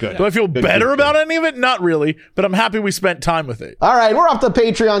 Okay, good. Do I feel Good, better good, about any of it? Not really, but I'm happy we spent time with it. All right, we're off to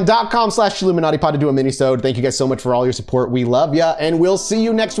patreon.com/Illuminati Pod to do a mini-sode. Thank you guys so much for all your support. We love ya, and we'll see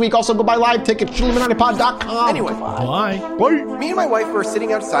you next week. Also, go buy live tickets, IlluminatiPod.com. Anyway, Bye. me and my wife were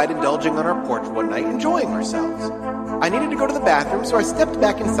sitting outside indulging on our porch one night, enjoying ourselves. I needed to go to the bathroom, so I stepped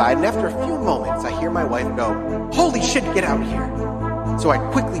back inside, and after a few moments, I hear my wife go, "Holy shit, get out here." So I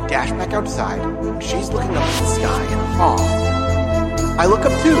quickly dash back outside, and she's looking up at the sky in awe. I look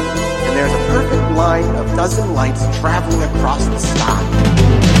up too, and there's a perfect line of dozen lights traveling across the sky.